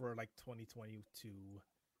Evo for like 2022.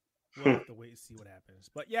 We'll have to wait and see what happens.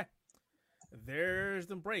 But yeah, there's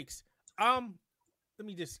the breaks. Let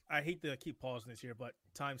me just, I hate to keep pausing this here, but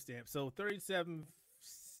timestamp. So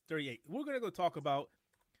 37:38. We're going to go talk about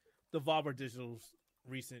Devolver Digital's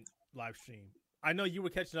recent live stream. I know you were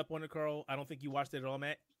catching up on it, Carl. I don't think you watched it at all,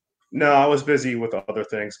 Matt. No, I was busy with other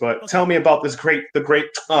things, but tell me about this great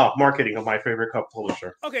marketing of my favorite cup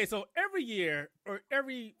publisher. Okay, so every year, for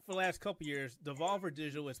the last couple years, Devolver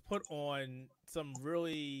Digital has put on some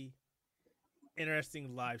really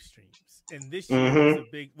interesting live streams. And this year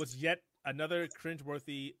was yet another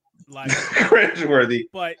cringeworthy live stream. Cringeworthy.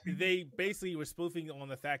 But they basically were spoofing on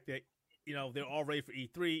the fact that, they're all ready for E3.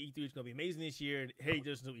 E3 is going to be amazing this year. Hey,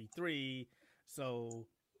 there's no E3. So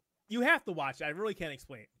you have to watch it. I really can't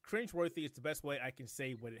explain it. Cringeworthy is the best way I can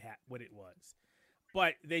say what it was.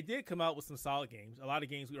 But they did come out with some solid games. A lot of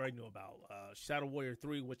games we already knew about. Shadow Warrior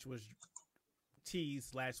 3, which was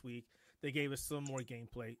teased last week. They gave us some more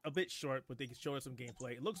gameplay. A bit short, but they can show us some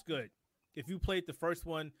gameplay. It looks good. If you played the first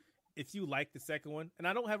one, if you like the second one, and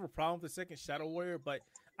I don't have a problem with the second Shadow Warrior, but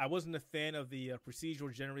I wasn't a fan of the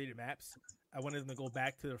procedural generated maps. I wanted them to go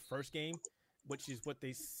back to their first game, which is what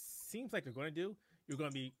they seems like they're going to do. You're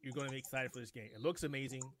going to be excited for this game. It looks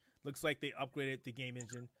amazing. Looks like they upgraded the game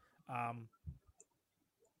engine.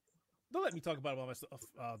 Don't let me talk about myself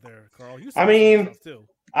there, Carl. I mean, too.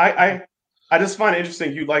 I just find it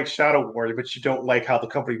interesting you like Shadow Warrior, but you don't like how the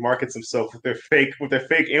company markets themselves with their fake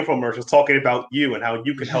infomercials talking about you and how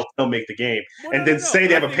you can help them make the game, say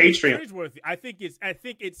they have a Patreon. I think it's.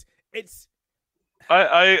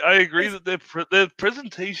 I agree that their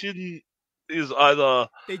presentation is either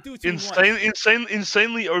they do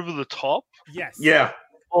insanely over the top. Yes. Yeah.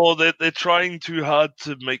 Or they're trying too hard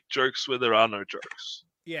to make jokes where there are no jokes.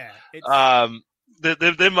 Yeah.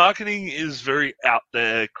 Their marketing is very out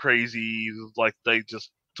there, crazy. Like they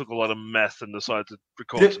just took a lot of meth and decided to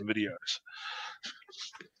record some videos.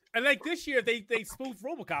 And like this year, they spoofed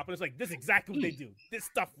RoboCop, and it's like this is exactly what they do. This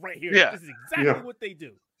stuff right here, yeah. This is exactly what they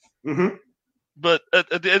do. Mm-hmm. But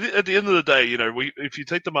at the end of the day, if you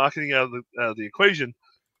take the marketing out of the equation,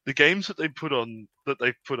 the games that they've put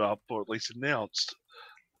up, or at least announced,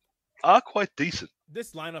 are quite decent.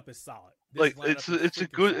 This lineup is solid. It's a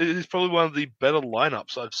good. Solid. It is probably one of the better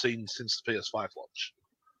lineups I've seen since the PS5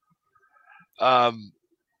 launch.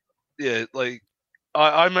 Yeah, like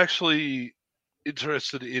I'm actually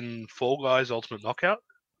interested in Fall Guys Ultimate Knockout,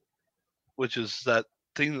 which is that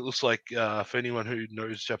thing that looks like, for anyone who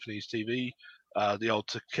knows Japanese TV, the old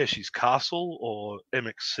Takeshi's Castle or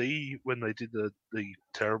MXC when they did the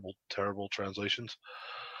terrible translations.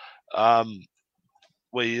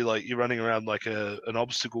 Where you're running around like an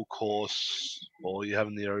obstacle course, or you're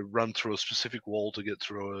having to run through a specific wall to get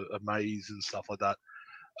through a maze and stuff like that.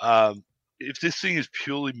 If this thing is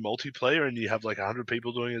purely multiplayer and you have like 100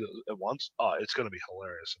 people doing it at once, it's going to be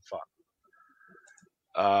hilarious and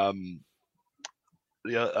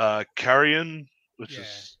fun. Carrion, which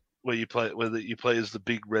is where you play as the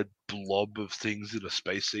big red blob of things in a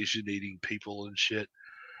space station eating people and shit.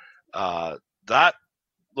 That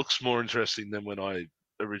looks more interesting than when I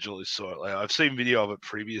originally saw it. Like, I've seen video of it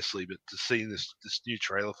previously, but to see this new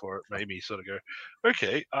trailer for it made me sort of go,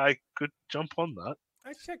 okay, I could jump on that.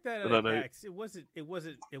 I checked that out. It wasn't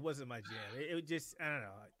my jam. It just, I don't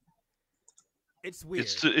know. It's weird.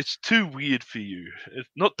 It's too weird for you. It's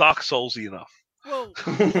not Dark Soulsy enough. Well,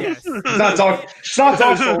 yes. It's not Dark Souls.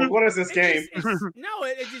 What is this game?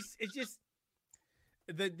 It's just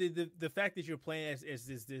the fact that you're playing as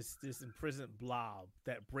this imprisoned blob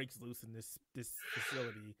that breaks loose in this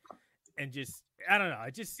facility, and just, I don't know.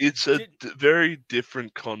 It's a very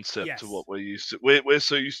different concept to what we're used to. We're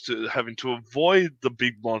so used to having to avoid the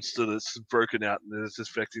big monster that's broken out and is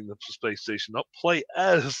affecting the space station, not play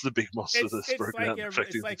as the big monster that's broken out and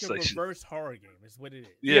affecting the station. It's like a reverse horror game, is what it is.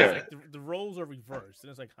 Yeah, like the roles are reversed, and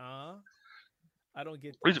it's like, huh? I don't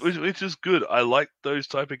get which is good. I like those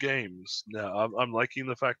type of games. Now I'm liking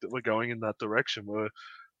the fact that we're going in that direction. We're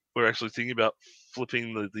actually thinking about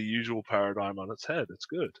flipping the usual paradigm on its head. It's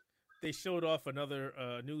good. They showed off another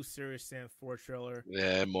new Serious Sam 4 trailer.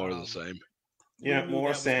 Yeah, more of the same. Yeah,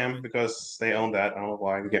 more Sam, because they own that. I don't know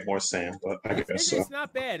why we get more Sam, but I guess so. It's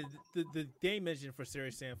not bad. The game engine for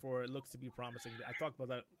Serious Sam 4, it looks to be promising. I talked about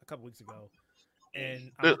that a couple weeks ago.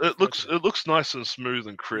 And it looks nice and smooth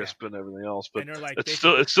and crisp and everything else, but it's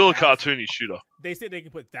still a cartoony shooter. They said they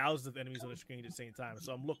can put thousands of enemies on the screen at the same time,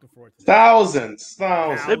 so I'm looking forward to that. Thousands.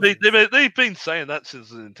 They've been saying that since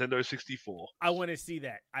the Nintendo 64. I want to see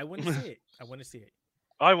that. I want to see it.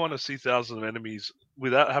 I want to see thousands of enemies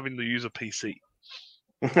without having to use a PC.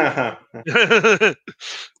 And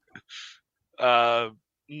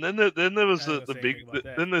then there was the big.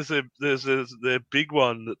 Then there's their big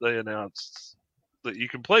one that they announced that you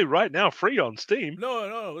can play right now free on Steam.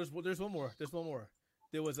 No. There's one more.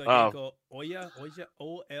 There was a game called Oya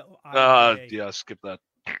Olya. Yeah, skip that.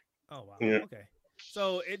 Oh wow. Yeah. Okay.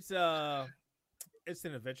 So it's an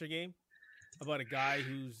adventure game about a guy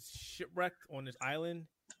who's shipwrecked on this island,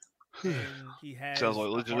 and he has sounds like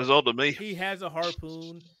Legend of Zelda to me. He has a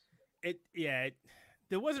harpoon. There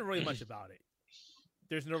wasn't really much about it.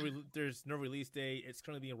 There's no release date. It's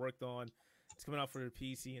currently being worked on. It's coming out for the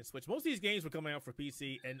PC and Switch. Most of these games were coming out for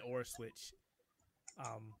PC and or Switch.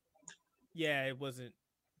 It wasn't.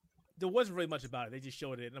 There wasn't really much about it. They just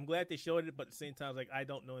showed it, and I'm glad they showed it. But at the same time, I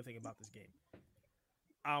don't know anything about this game.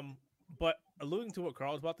 But alluding to what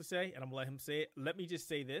Carl's about to say, and I'm gonna let him say it. Let me just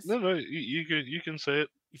say this. No, you can say it.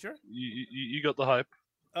 You sure? You got the hype.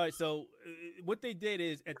 All right. So what they did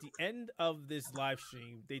is at the end of this live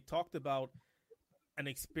stream, they talked about an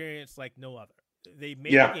experience like no other. They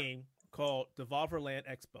made a game called Devolver Land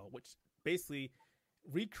Expo, which basically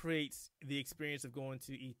recreates the experience of going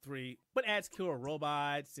to E3, but adds killer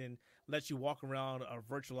robots and lets you walk around a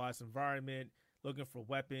virtualized environment, looking for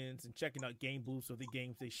weapons and checking out game booths of the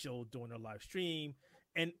games they showed during their live stream.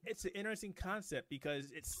 And it's an interesting concept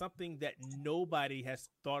because it's something that nobody has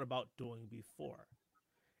thought about doing before.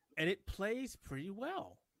 And it plays pretty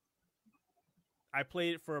well. I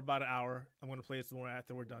played it for about an hour. I'm going to play it some more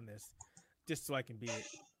after we're done this, just so I can beat it.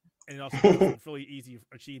 And it also some really easy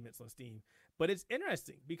achievements on Steam. But it's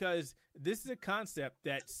interesting because this is a concept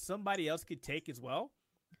that somebody else could take as well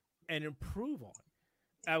and improve on.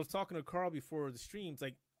 I was talking to Carl before the streams,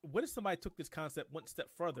 like, what if somebody took this concept one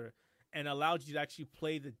step further and allowed you to actually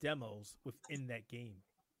play the demos within that game?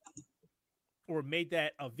 Or made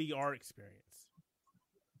that a VR experience?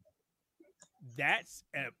 That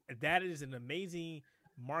is an amazing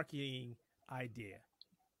marketing idea.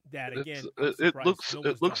 That again, it looks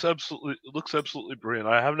absolutely brilliant.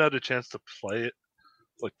 I haven't had a chance to play it.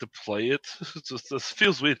 It just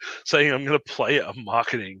feels weird saying I'm going to play it. I'm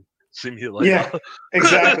marketing simulator. Yeah,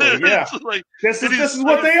 exactly. Yeah, It's like, this is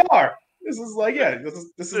what they are. This is like, yeah, this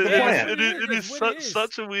is the plan. It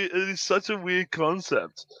is such a weird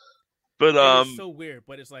concept. But It is so weird,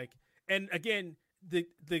 but it's like, and again, the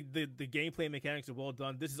gameplay mechanics are well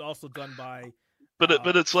done. This is also done by,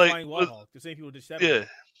 but it's like Flying Wild, the same people did Shadow. Yeah.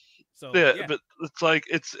 So yeah, but it's like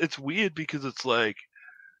it's weird because it's like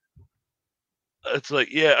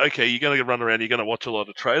yeah, okay, you're gonna run around, you're gonna watch a lot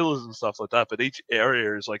of trailers and stuff like that, but each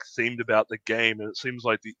area is like themed about the game, and it seems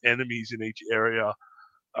like the enemies in each area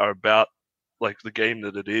are about like the game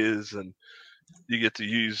that it is, and you get to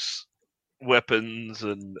use weapons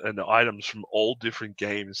and items from all different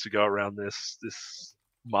games to go around this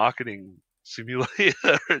marketing simulator.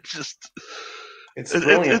 It's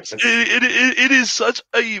brilliant. It is such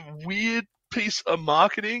a weird piece of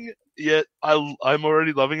marketing, yet I'm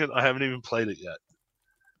already loving it. I haven't even played it yet.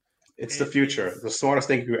 It's the future. The smartest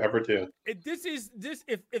thing you ever do. If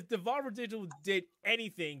Devolver Digital did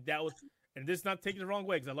anything that was, and this is not taking the wrong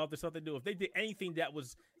way because I love there's something new. If they did anything that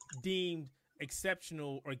was deemed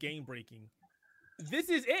exceptional or game breaking, this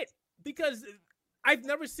is it, because I've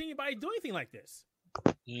never seen anybody do anything like this.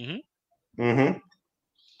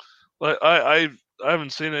 Like I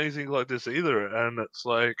haven't seen anything like this either, and it's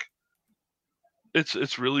like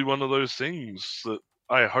it's really one of those things that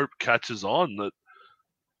I hope catches on. That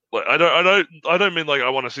like I don't mean like I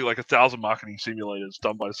want to see like 1,000 marketing simulators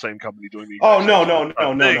done by the same company doing the. Oh no.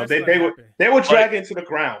 They would drag it into the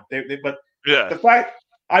ground. But yeah, the fact.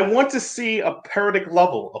 I want to see a parodic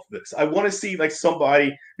level of this. I want to see like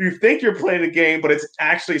somebody you think you're playing a game, but it's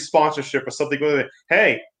actually sponsorship or something.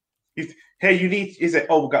 Hey, you need, is it?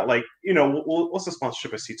 Oh, we got like, what's the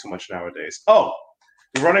sponsorship I see too much nowadays? Oh,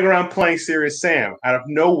 you're running around playing Serious Sam. Out of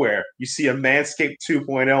nowhere, you see a Manscaped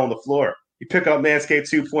 2.0 on the floor. You pick up Manscaped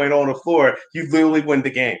 2.0 on the floor, you literally win the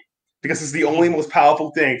game because it's the only most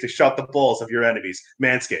powerful thing to shut the balls of your enemies.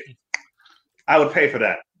 Manscaped. I would pay for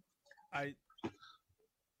that.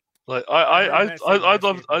 I'd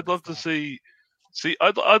love to see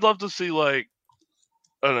I'd love to see like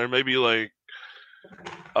I don't know, maybe like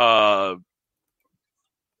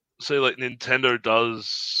say like Nintendo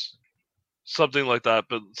does something like that,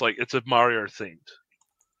 but it's a Mario themed.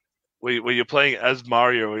 Where you're playing as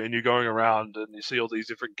Mario and you're going around and you see all these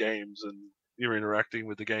different games and you're interacting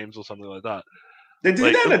with the games or something like that. They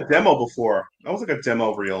did that in a demo before. That was like a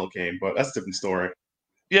demo reel game, but that's a different story.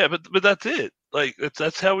 Yeah, but that's it. Like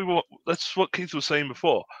that's how we want. That's what Keith was saying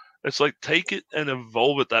before. It's like take it and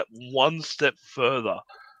evolve it that one step further,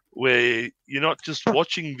 where you're not just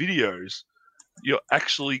watching videos, you're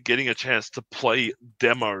actually getting a chance to play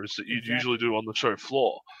demos that you'd usually do on the show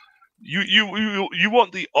floor. You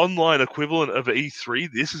want the online equivalent of E3.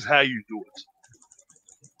 This is how you do it.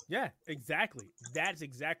 Yeah, exactly. That's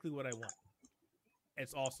exactly what I want.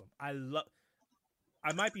 It's awesome.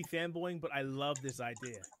 I might be fanboying, but I love this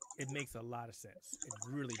idea. It makes a lot of sense. It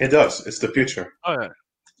really does. It does. It's the future. Oh yeah.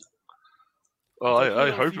 Well, I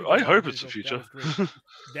hope it's the future.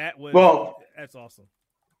 That's awesome.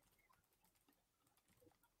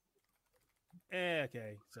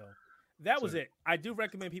 Okay, so that was it. I do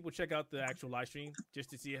recommend people check out the actual live stream just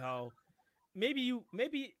to see how. Maybe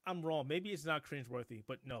I'm wrong. Maybe it's not cringeworthy,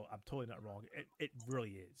 but no, I'm totally not wrong. It really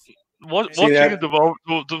is. Watching a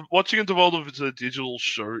Devolver Digital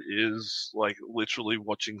show is like literally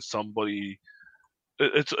watching somebody.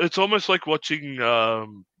 It's almost like watching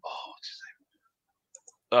what's his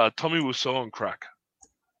name? Tommy Wiseau on crack.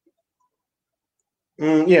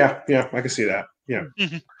 Yeah, I can see that. Yeah,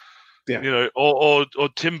 yeah. Or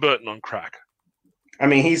Tim Burton on crack. I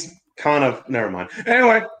mean, he's kind of never mind.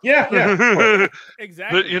 Anyway, yeah.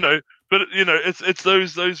 Exactly. But it's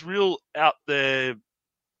those real out there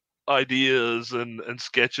ideas and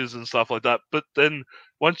sketches and stuff like that. But then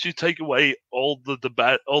once you take away all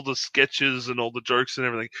the sketches and all the jokes and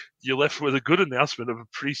everything, you're left with a good announcement of a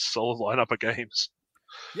pretty solid lineup of games.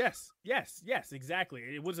 Yes, exactly.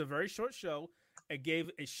 It was a very short show.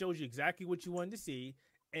 It shows you exactly what you wanted to see,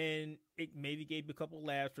 and it maybe gave you a couple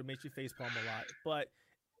laughs or makes you facepalm a lot. But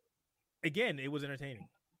again, it was entertaining.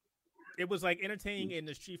 It was like entertaining in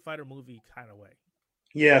the Street Fighter movie kind of way.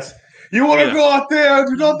 Yes. You want to go out there and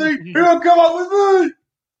do nothing? You don't come out with me.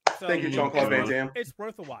 So, thank you, Jean-Claude Van Damme. It's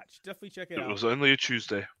worth a watch. Definitely check it out. It was only a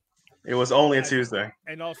Tuesday. It was only a Tuesday.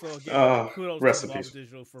 And also, again, kudos to Devolver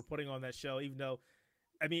Digital for putting on that show, even though,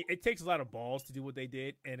 I mean, it takes a lot of balls to do what they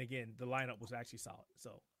did. And again, the lineup was actually solid.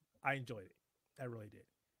 So I enjoyed it. I really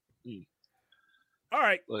did. All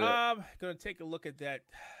right. Going to take a look at that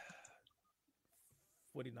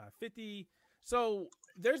 4950. So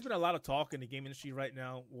there's been a lot of talk in the game industry right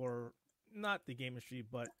now, or not the game industry,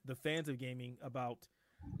 but the fans of gaming about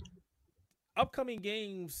upcoming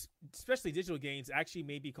games, especially digital games, actually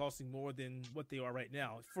may be costing more than what they are right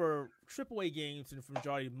now. For AAA games and for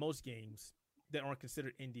majority of most games that aren't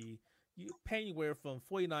considered indie, you pay anywhere from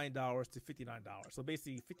 $49 to $59. So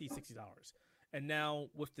basically $50, $60. And now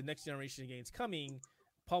with the next generation of games coming,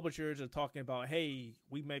 publishers are talking about, hey,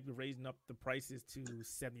 we might be raising up the prices to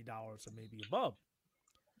 $70 or maybe above.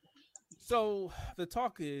 So the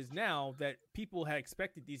talk is now that people had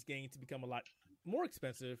expected these games to become a lot more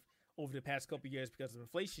expensive over the past couple of years because of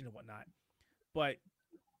inflation and whatnot. But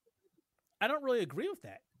I don't really agree with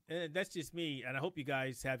that. And that's just me. And I hope you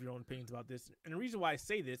guys have your own opinions about this. And the reason why I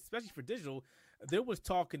say this, especially for digital, there was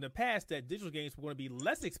talk in the past that digital games were going to be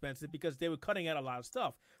less expensive because they were cutting out a lot of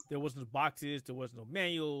stuff. There was no boxes, there was no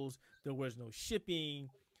manuals, there was no shipping,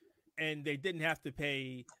 and they didn't have to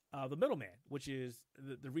pay the middleman, which is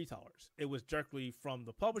the retailers. It was directly from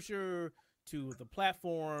the publisher to the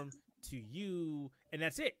platform to you, and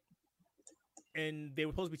that's it. And they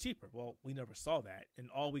were supposed to be cheaper. Well, we never saw that, and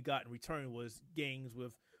all we got in return was games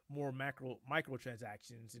with more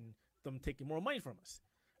microtransactions and them taking more money from us.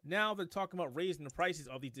 Now they're talking about raising the prices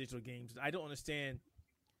of these digital games. I don't understand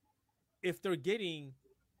if they're getting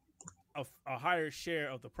a higher share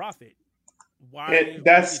of the profit. Why?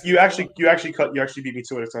 That's you actually beat me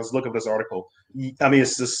to it. So I was looking at this article. I mean,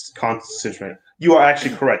 it's just constant. You are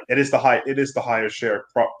actually correct. It is the higher share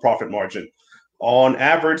profit margin. On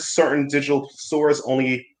average, certain digital stores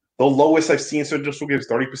only the lowest I've seen certain digital gives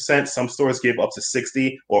 30%. Some stores give up to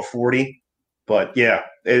 60 or 40. But yeah,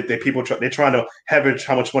 they're trying to leverage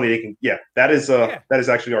how much money they can. Yeah, that is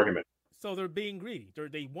actually the argument. So they're being greedy.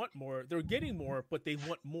 They want more. They're getting more, but they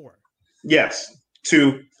want more. Yes,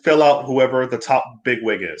 to fill out whoever the top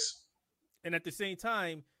bigwig is. And at the same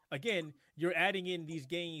time, again, you're adding in these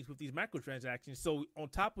games with these microtransactions. So on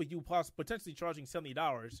top of you potentially charging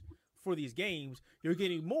 $70 for these games, you're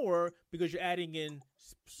getting more because you're adding in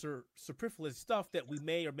superfluous stuff that we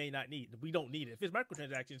may or may not need. We don't need it. If it's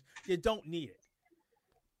microtransactions, you don't need it.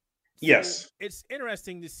 So yes. It's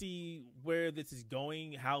interesting to see where this is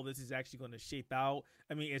going, how this is actually going to shape out.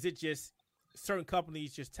 I mean, is it just certain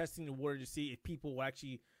companies just testing the water to see if people will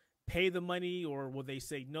actually pay the money, or will they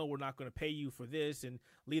say, no, we're not going to pay you for this and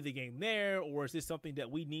leave the game there? Or is this something that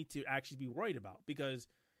we need to actually be worried about? Because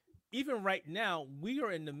even right now, we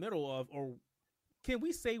are in the middle of, or can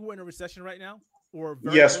we say we're in a recession right now? Or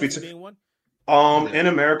yes, being one? In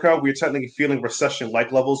America, we're technically feeling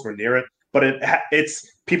recession-like levels. We're near it, but it's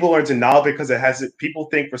people are in denial because it has it. People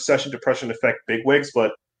think recession, depression affect bigwigs,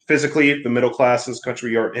 but physically, the middle class in this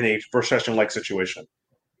country are in a recession-like situation.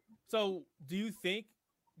 So, do you think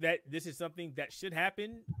that this is something that should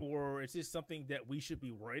happen, or is this something that we should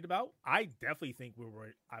be worried about? I definitely think we're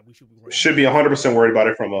worried. We should be worried. Should be 100% worried about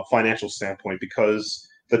it from a financial standpoint, because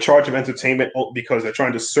the charge of entertainment, because they're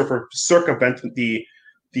trying to circumvent the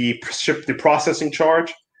processing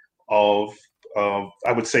charge of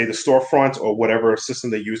I would say the storefront or whatever system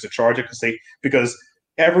they use to charge it, because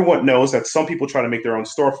everyone knows that some people try to make their own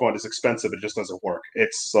storefront. It's expensive. It just doesn't work.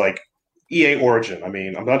 It's like EA Origin. I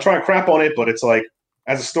mean, I'm not trying to crap on it, but it's like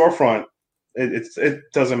as a storefront, it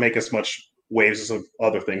doesn't make as much waves as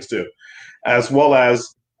other things do. As well as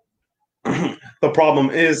the problem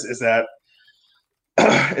is that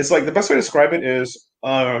it's like the best way to describe it is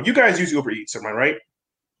you guys use Uber Eats, am I right?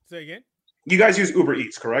 Say again? You guys use Uber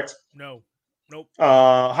Eats, correct? No. Nope.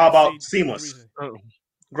 How about Seamless?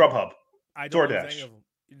 Grubhub? I don't use any of them.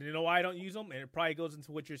 You know why I don't use them? And it probably goes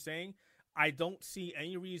into what you're saying. I don't see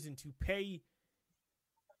any reason to pay.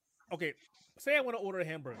 Okay, say I want to order a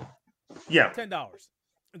hamburger. Yeah. $10.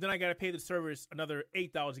 And then I got to pay the service another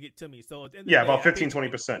 $8 to get to me. So about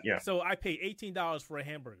 15-20%. Yeah. So I pay $18 for a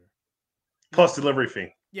hamburger. Plus delivery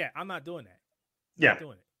fee. Yeah, I'm not doing that. Not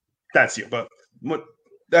doing it. That's you. But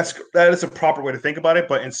that is a proper way to think about it.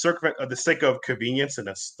 But in the sake of convenience, and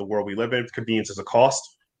that's the world we live in, convenience is a cost.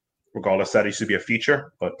 Regardless, that used to be a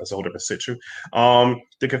feature, but that's a whole different situation.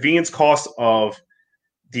 The convenience cost of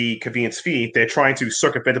the convenience fee, they're trying to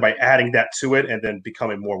circumvent it by adding that to it and then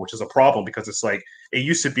becoming more, which is a problem because it's like it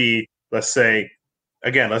used to be. Let's say,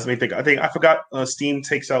 again, let me think. I forgot. Steam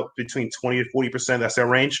takes out between 20 to 40%. That's their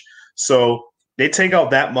range. So they take out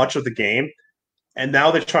that much of the game, and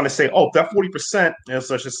now they're trying to say, oh, that 40% is,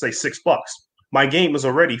 let's just say $6. My game is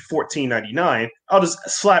already $14.99. I'll just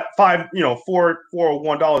slap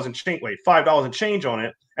 $401 and change. Wait, $5 and change on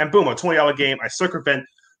it, and boom, a $20 game. I circumvent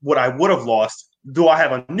what I would have lost. Do I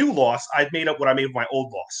have a new loss? I've made up what I made with my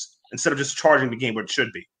old loss instead of just charging the game what it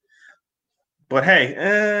should be. But hey,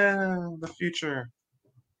 the future.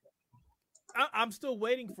 I'm still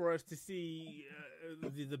waiting for us to see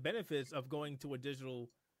the benefits of going to a digital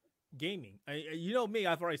gaming. You know me,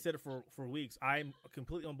 I've already said it for weeks. I'm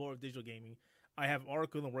completely on board with digital gaming. I have an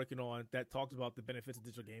article I'm working on that talks about the benefits of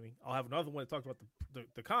digital gaming. I'll have another one that talks about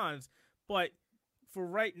the cons. But for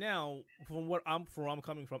right now, from where I'm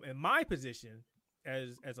coming from, in my position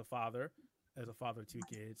as a father of two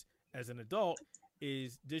kids, as an adult,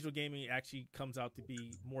 is digital gaming actually comes out to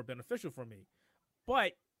be more beneficial for me.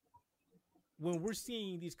 But when we're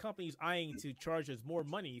seeing these companies eyeing to charge us more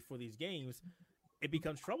money for these games, it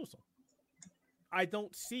becomes troublesome. I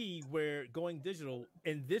don't see where going digital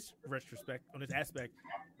in this retrospect, on this aspect,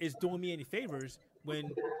 is doing me any favors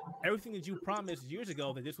when everything that you promised years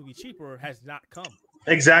ago that this would be cheaper has not come.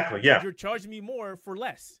 Exactly, yeah. You're charging me more for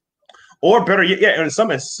less. Or better, yeah, in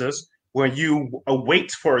some instances, when you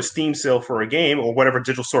wait for a Steam sale for a game or whatever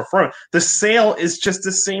digital storefront, the sale is just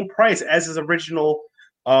the same price as his original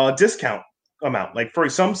discount amount. Like for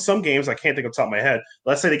some games, I can't think of the top of my head.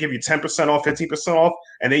 Let's say they give you 10% off, 15% off,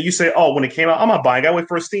 and then you say, "Oh, when it came out, I'm not buying. I wait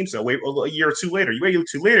for a Steam sale. Wait a year or two later. You wait a year or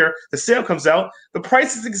two later, the sale comes out. The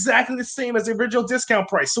price is exactly the same as the original discount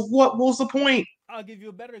price. So what was the point?" I'll give you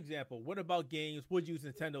a better example. What about games? Would use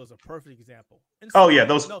Nintendo as a perfect example. And Oh Sony, yeah,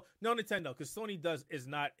 those. no Nintendo, because Sony is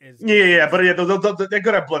not as Yeah, but yeah, they're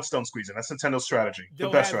good at Bloodstone squeezing. That's Nintendo's strategy, the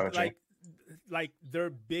they'll best have, strategy. like they're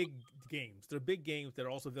big games. They're big games that are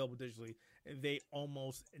also available digitally, and they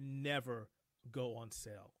almost never go on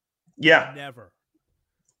sale. Yeah, Never.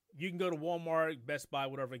 You can go to Walmart, Best Buy,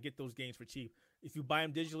 whatever, and get those games for cheap. If you buy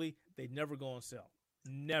them digitally, they never go on sale.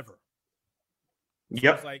 Never. So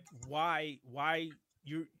yep. it's like, why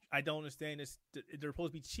you? I don't understand this. They're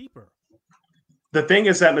supposed to be cheaper. The thing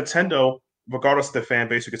is that Nintendo, regardless of the fan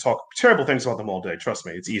base, we could talk terrible things about them all day. Trust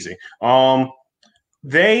me, it's easy.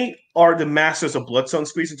 They are the masters of bloodstone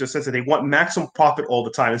squeezing, just since they want maximum profit all the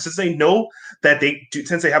time. And since they know that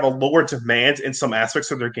since they have a lower demand in some aspects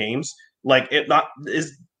of their games, like it not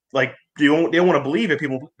is like they don't want to believe it.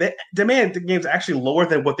 People they demand the games actually lower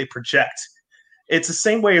than what they project. It's the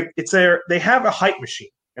same way. They have a hype machine,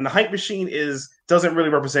 and the hype machine doesn't really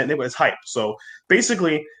represent it, but it's hype. So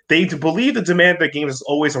basically, they believe the demand of the game is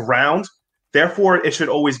always around. Therefore, it should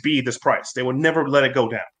always be this price. They will never let it go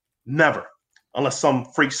down. Never. Unless some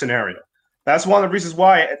freak scenario. That's one of the reasons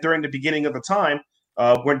why during the beginning of the time,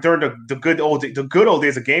 when during the good old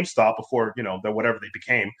days of GameStop before whatever they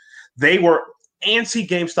became, they were anti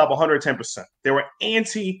GameStop 110%. They were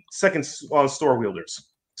anti second store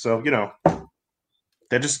wielders. So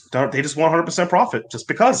they just want 100% profit just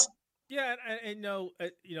because. Yeah, and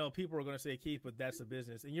people are going to say, Keith, but that's a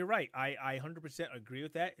business, and you're right. I 100% agree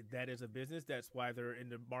with that. That is a business. That's why they're in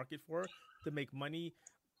the market for to make money.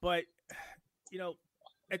 But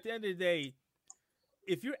at the end of the day,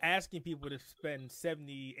 if you're asking people to spend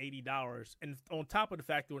 $70, $80, and on top of the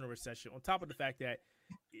fact that we're in a recession, on top of the fact that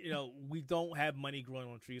we don't have money growing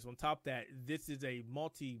on trees, on top of that, this is a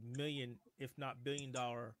multi-million, if not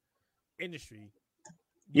billion-dollar industry.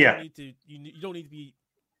 You don't need to be.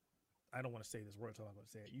 I don't want to say this word, so I'm going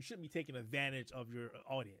to say it. You shouldn't be taking advantage of your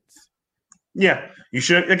audience. Yeah, you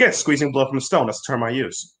should. Again, squeezing blood from a stone. That's the term I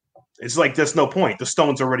use. It's like there's no point. The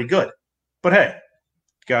stone's already good. But hey,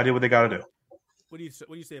 gotta do what they gotta do. What do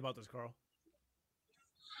you say about this, Carl?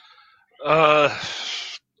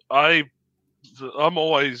 I'm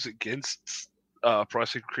always against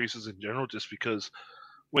price increases in general, just because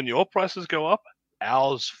when your prices go up,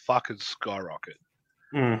 ours fucking skyrocket.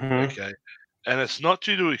 Mm-hmm. Okay, and it's not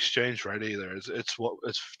due to exchange rate either. It's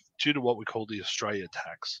due to what we call the Australia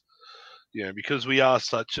tax. Because we are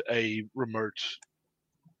such a remote,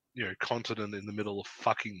 continent in the middle of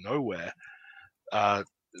fucking nowhere.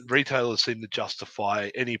 Retailers seem to justify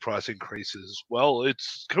any price increases. Well,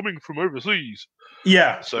 it's coming from overseas.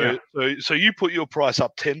 Yeah. So you put your price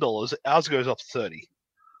up $10, ours goes up $30.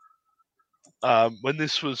 When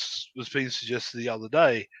this was being suggested the other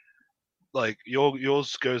day, like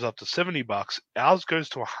yours goes up to $70, ours goes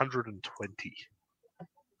to $120.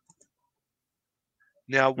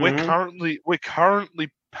 Now we're currently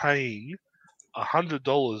paying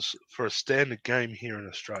 $100 for a standard game here in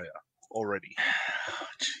Australia already.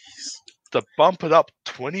 Jeez. To bump it up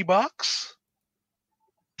 $20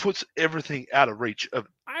 puts everything out of reach of.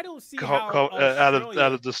 I don't see out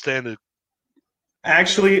of the standard.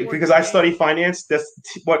 Actually, because I study finance, that's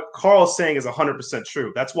what Carl's saying is 100%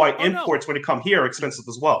 true. That's why imports, when they come here, are expensive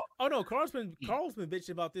as well. Oh no, Carl's been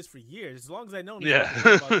bitching about this for years. As long as I know him, yeah,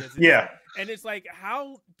 about this. Yeah. And it's like,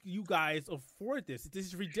 how you guys afford this? This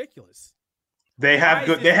is ridiculous. They have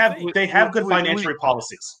good financial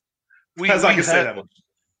policies. We have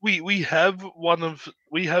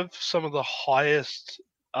some of the highest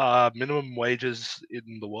minimum wages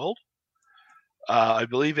in the world. I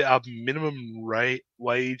believe our minimum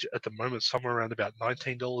wage at the moment is somewhere around about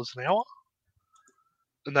 $19 an hour,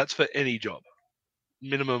 and that's for any job.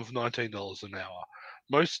 Minimum of $19 an hour.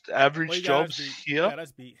 Most average jobs here. Yeah,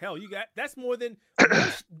 that's beat. Hell, that's more than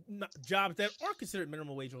most jobs that are considered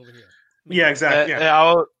minimum wage over here. Yeah, exactly.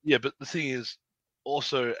 Yeah. But the thing is,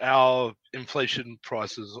 also our inflation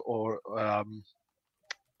prices, or what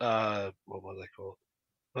were they called?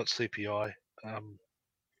 Not CPI.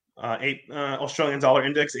 Australian Dollar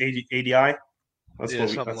Index, ADI. That's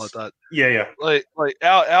something like that. Yeah. Like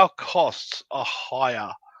our costs are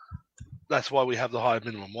higher. That's why we have the higher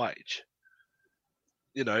minimum wage.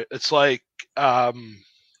 You know, it's like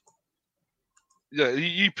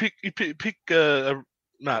you pick a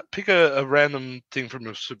random thing from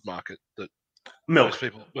a supermarket that milk. most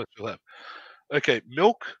people have. Okay,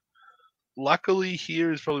 milk. Luckily,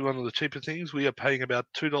 here is probably one of the cheaper things. We are paying about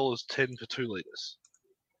 $2.10 for 2 liters.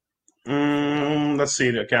 Let's see,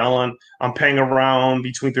 a gallon. I'm paying around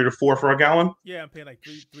between 3 to 4 for a gallon. Yeah, I'm paying like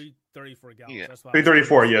 $3.30 for a gallon. Yeah, so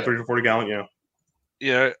 $3.34. Yeah, $3.34 a gallon. Yeah.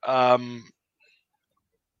 Yeah.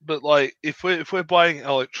 But like, if we're buying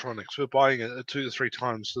electronics, we're buying it at 2 to 3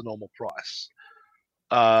 times the normal price.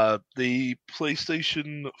 The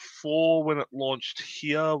PlayStation 4, when it launched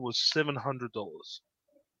here, was $700,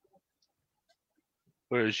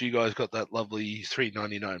 whereas you guys got that lovely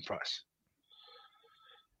 $399 price.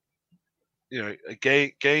 You know,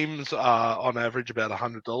 games are on average about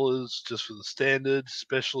 $100 just for the standard.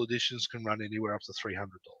 Special editions can run anywhere up to $300.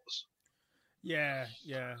 Yeah.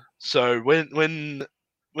 So when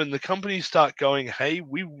the companies start going, hey,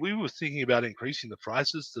 we were thinking about increasing the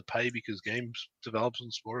prices to pay because games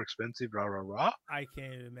development's more expensive, rah rah rah. I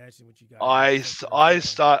can't even imagine what you guys.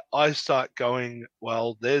 I start going,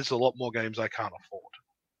 well, there's a lot more games I can't afford.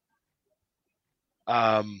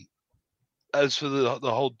 As for the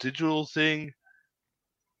whole digital thing,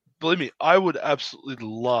 believe me, I would absolutely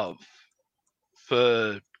love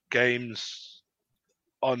for games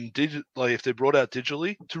on like if they're brought out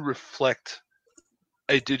digitally, to reflect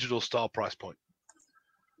a digital style price point.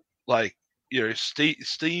 Like, you know,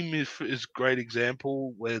 Steam is a great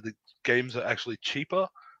example where the games are actually cheaper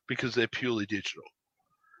because they're purely digital.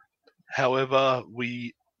 However,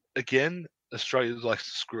 Australia likes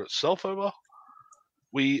to screw itself over.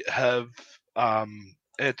 We have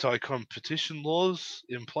anti-competition laws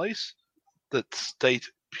in place that state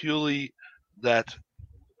purely that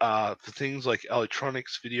for things like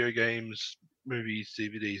electronics, video games, movies,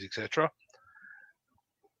 DVDs, etc.,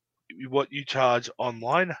 what you charge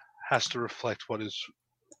online has to reflect what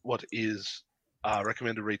is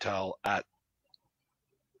recommended retail at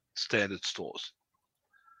standard stores.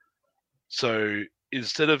 So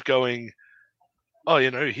instead of going, oh,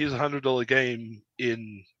 you know, here's $100 game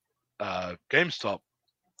in GameStop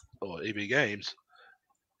or EB Games,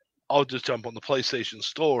 I'll just jump on the PlayStation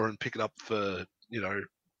Store and pick it up for, you know,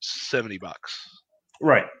 $70.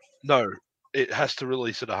 Right. No, it has to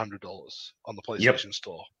release at $100 on the PlayStation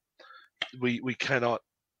Store. We cannot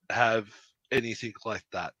have anything like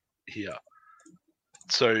that here.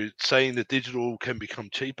 So saying that digital can become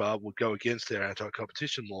cheaper would go against their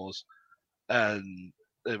anti-competition laws, and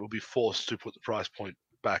it will be forced to put the price point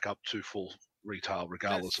back up to full retail,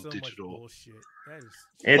 regardless of digital. Much bullshit. That is...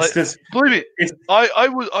 It's just, believe me, I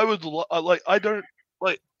would like, I don't,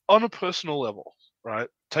 like, on a personal level, right?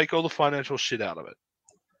 Take all the financial shit out of it.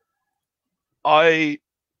 I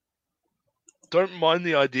don't mind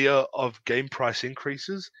the idea of game price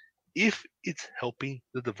increases if it's helping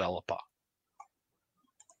the developer.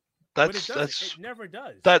 It never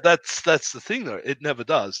does. That's the thing, though. It never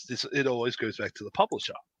does. It always goes back to the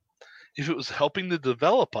publisher. If it was helping the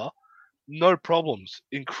developer, no problems.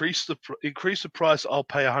 Increase the price. I'll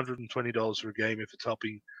pay $120 for a game if it's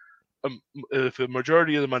helping. If a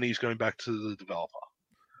majority of the money is going back to the developer.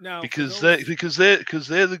 Now, because they're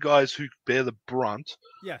the guys who bear the brunt.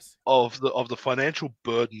 Yes. Of the financial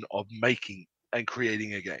burden of making and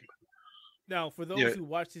creating a game. Now, for those who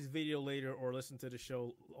watch this video later or listen to the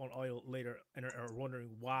show on audio later and are wondering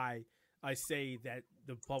why I say that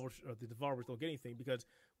the publisher or the developers don't get anything, because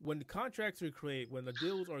when the contracts are created, when the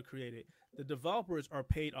deals are created, the developers are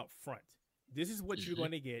paid up front. This is what you're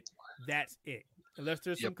going to get. That's it. Unless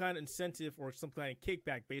there's some kind of incentive or some kind of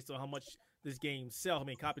kickback based on how much this game sells, how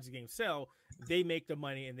many copies the game sell, they make the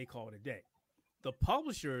money and they call it a day. The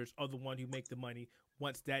publishers are the one who make the money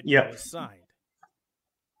once that deal is signed.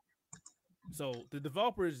 So the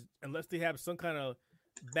developers, unless they have some kind of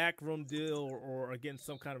backroom deal or again,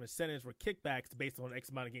 some kind of incentives or kickbacks based on X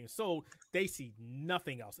amount of games sold, they see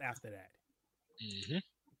nothing else after that. Mm-hmm.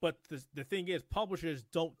 But the thing is, publishers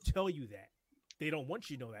don't tell you that. they don't want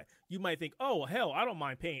you to know that. You might think, oh, hell, I don't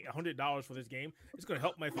mind paying $100 for this game. It's going to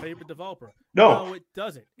help my favorite developer. No, it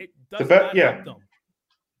doesn't. It does not help them.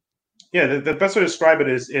 Yeah, the best way to describe it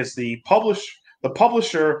is the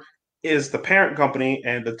publisher is the parent company,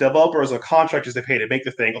 and the developers are contractors they pay to make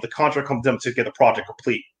the thing, or the contract comes to them to get the project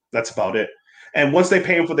complete. That's about it. And once they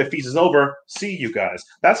pay them for their fees is over, see you guys.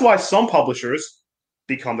 That's why some publishers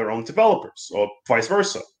become their own developers, or vice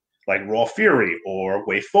versa, like Raw Fury or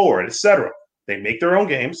Way Forward, etc. They make their own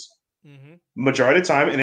games majority of the time, and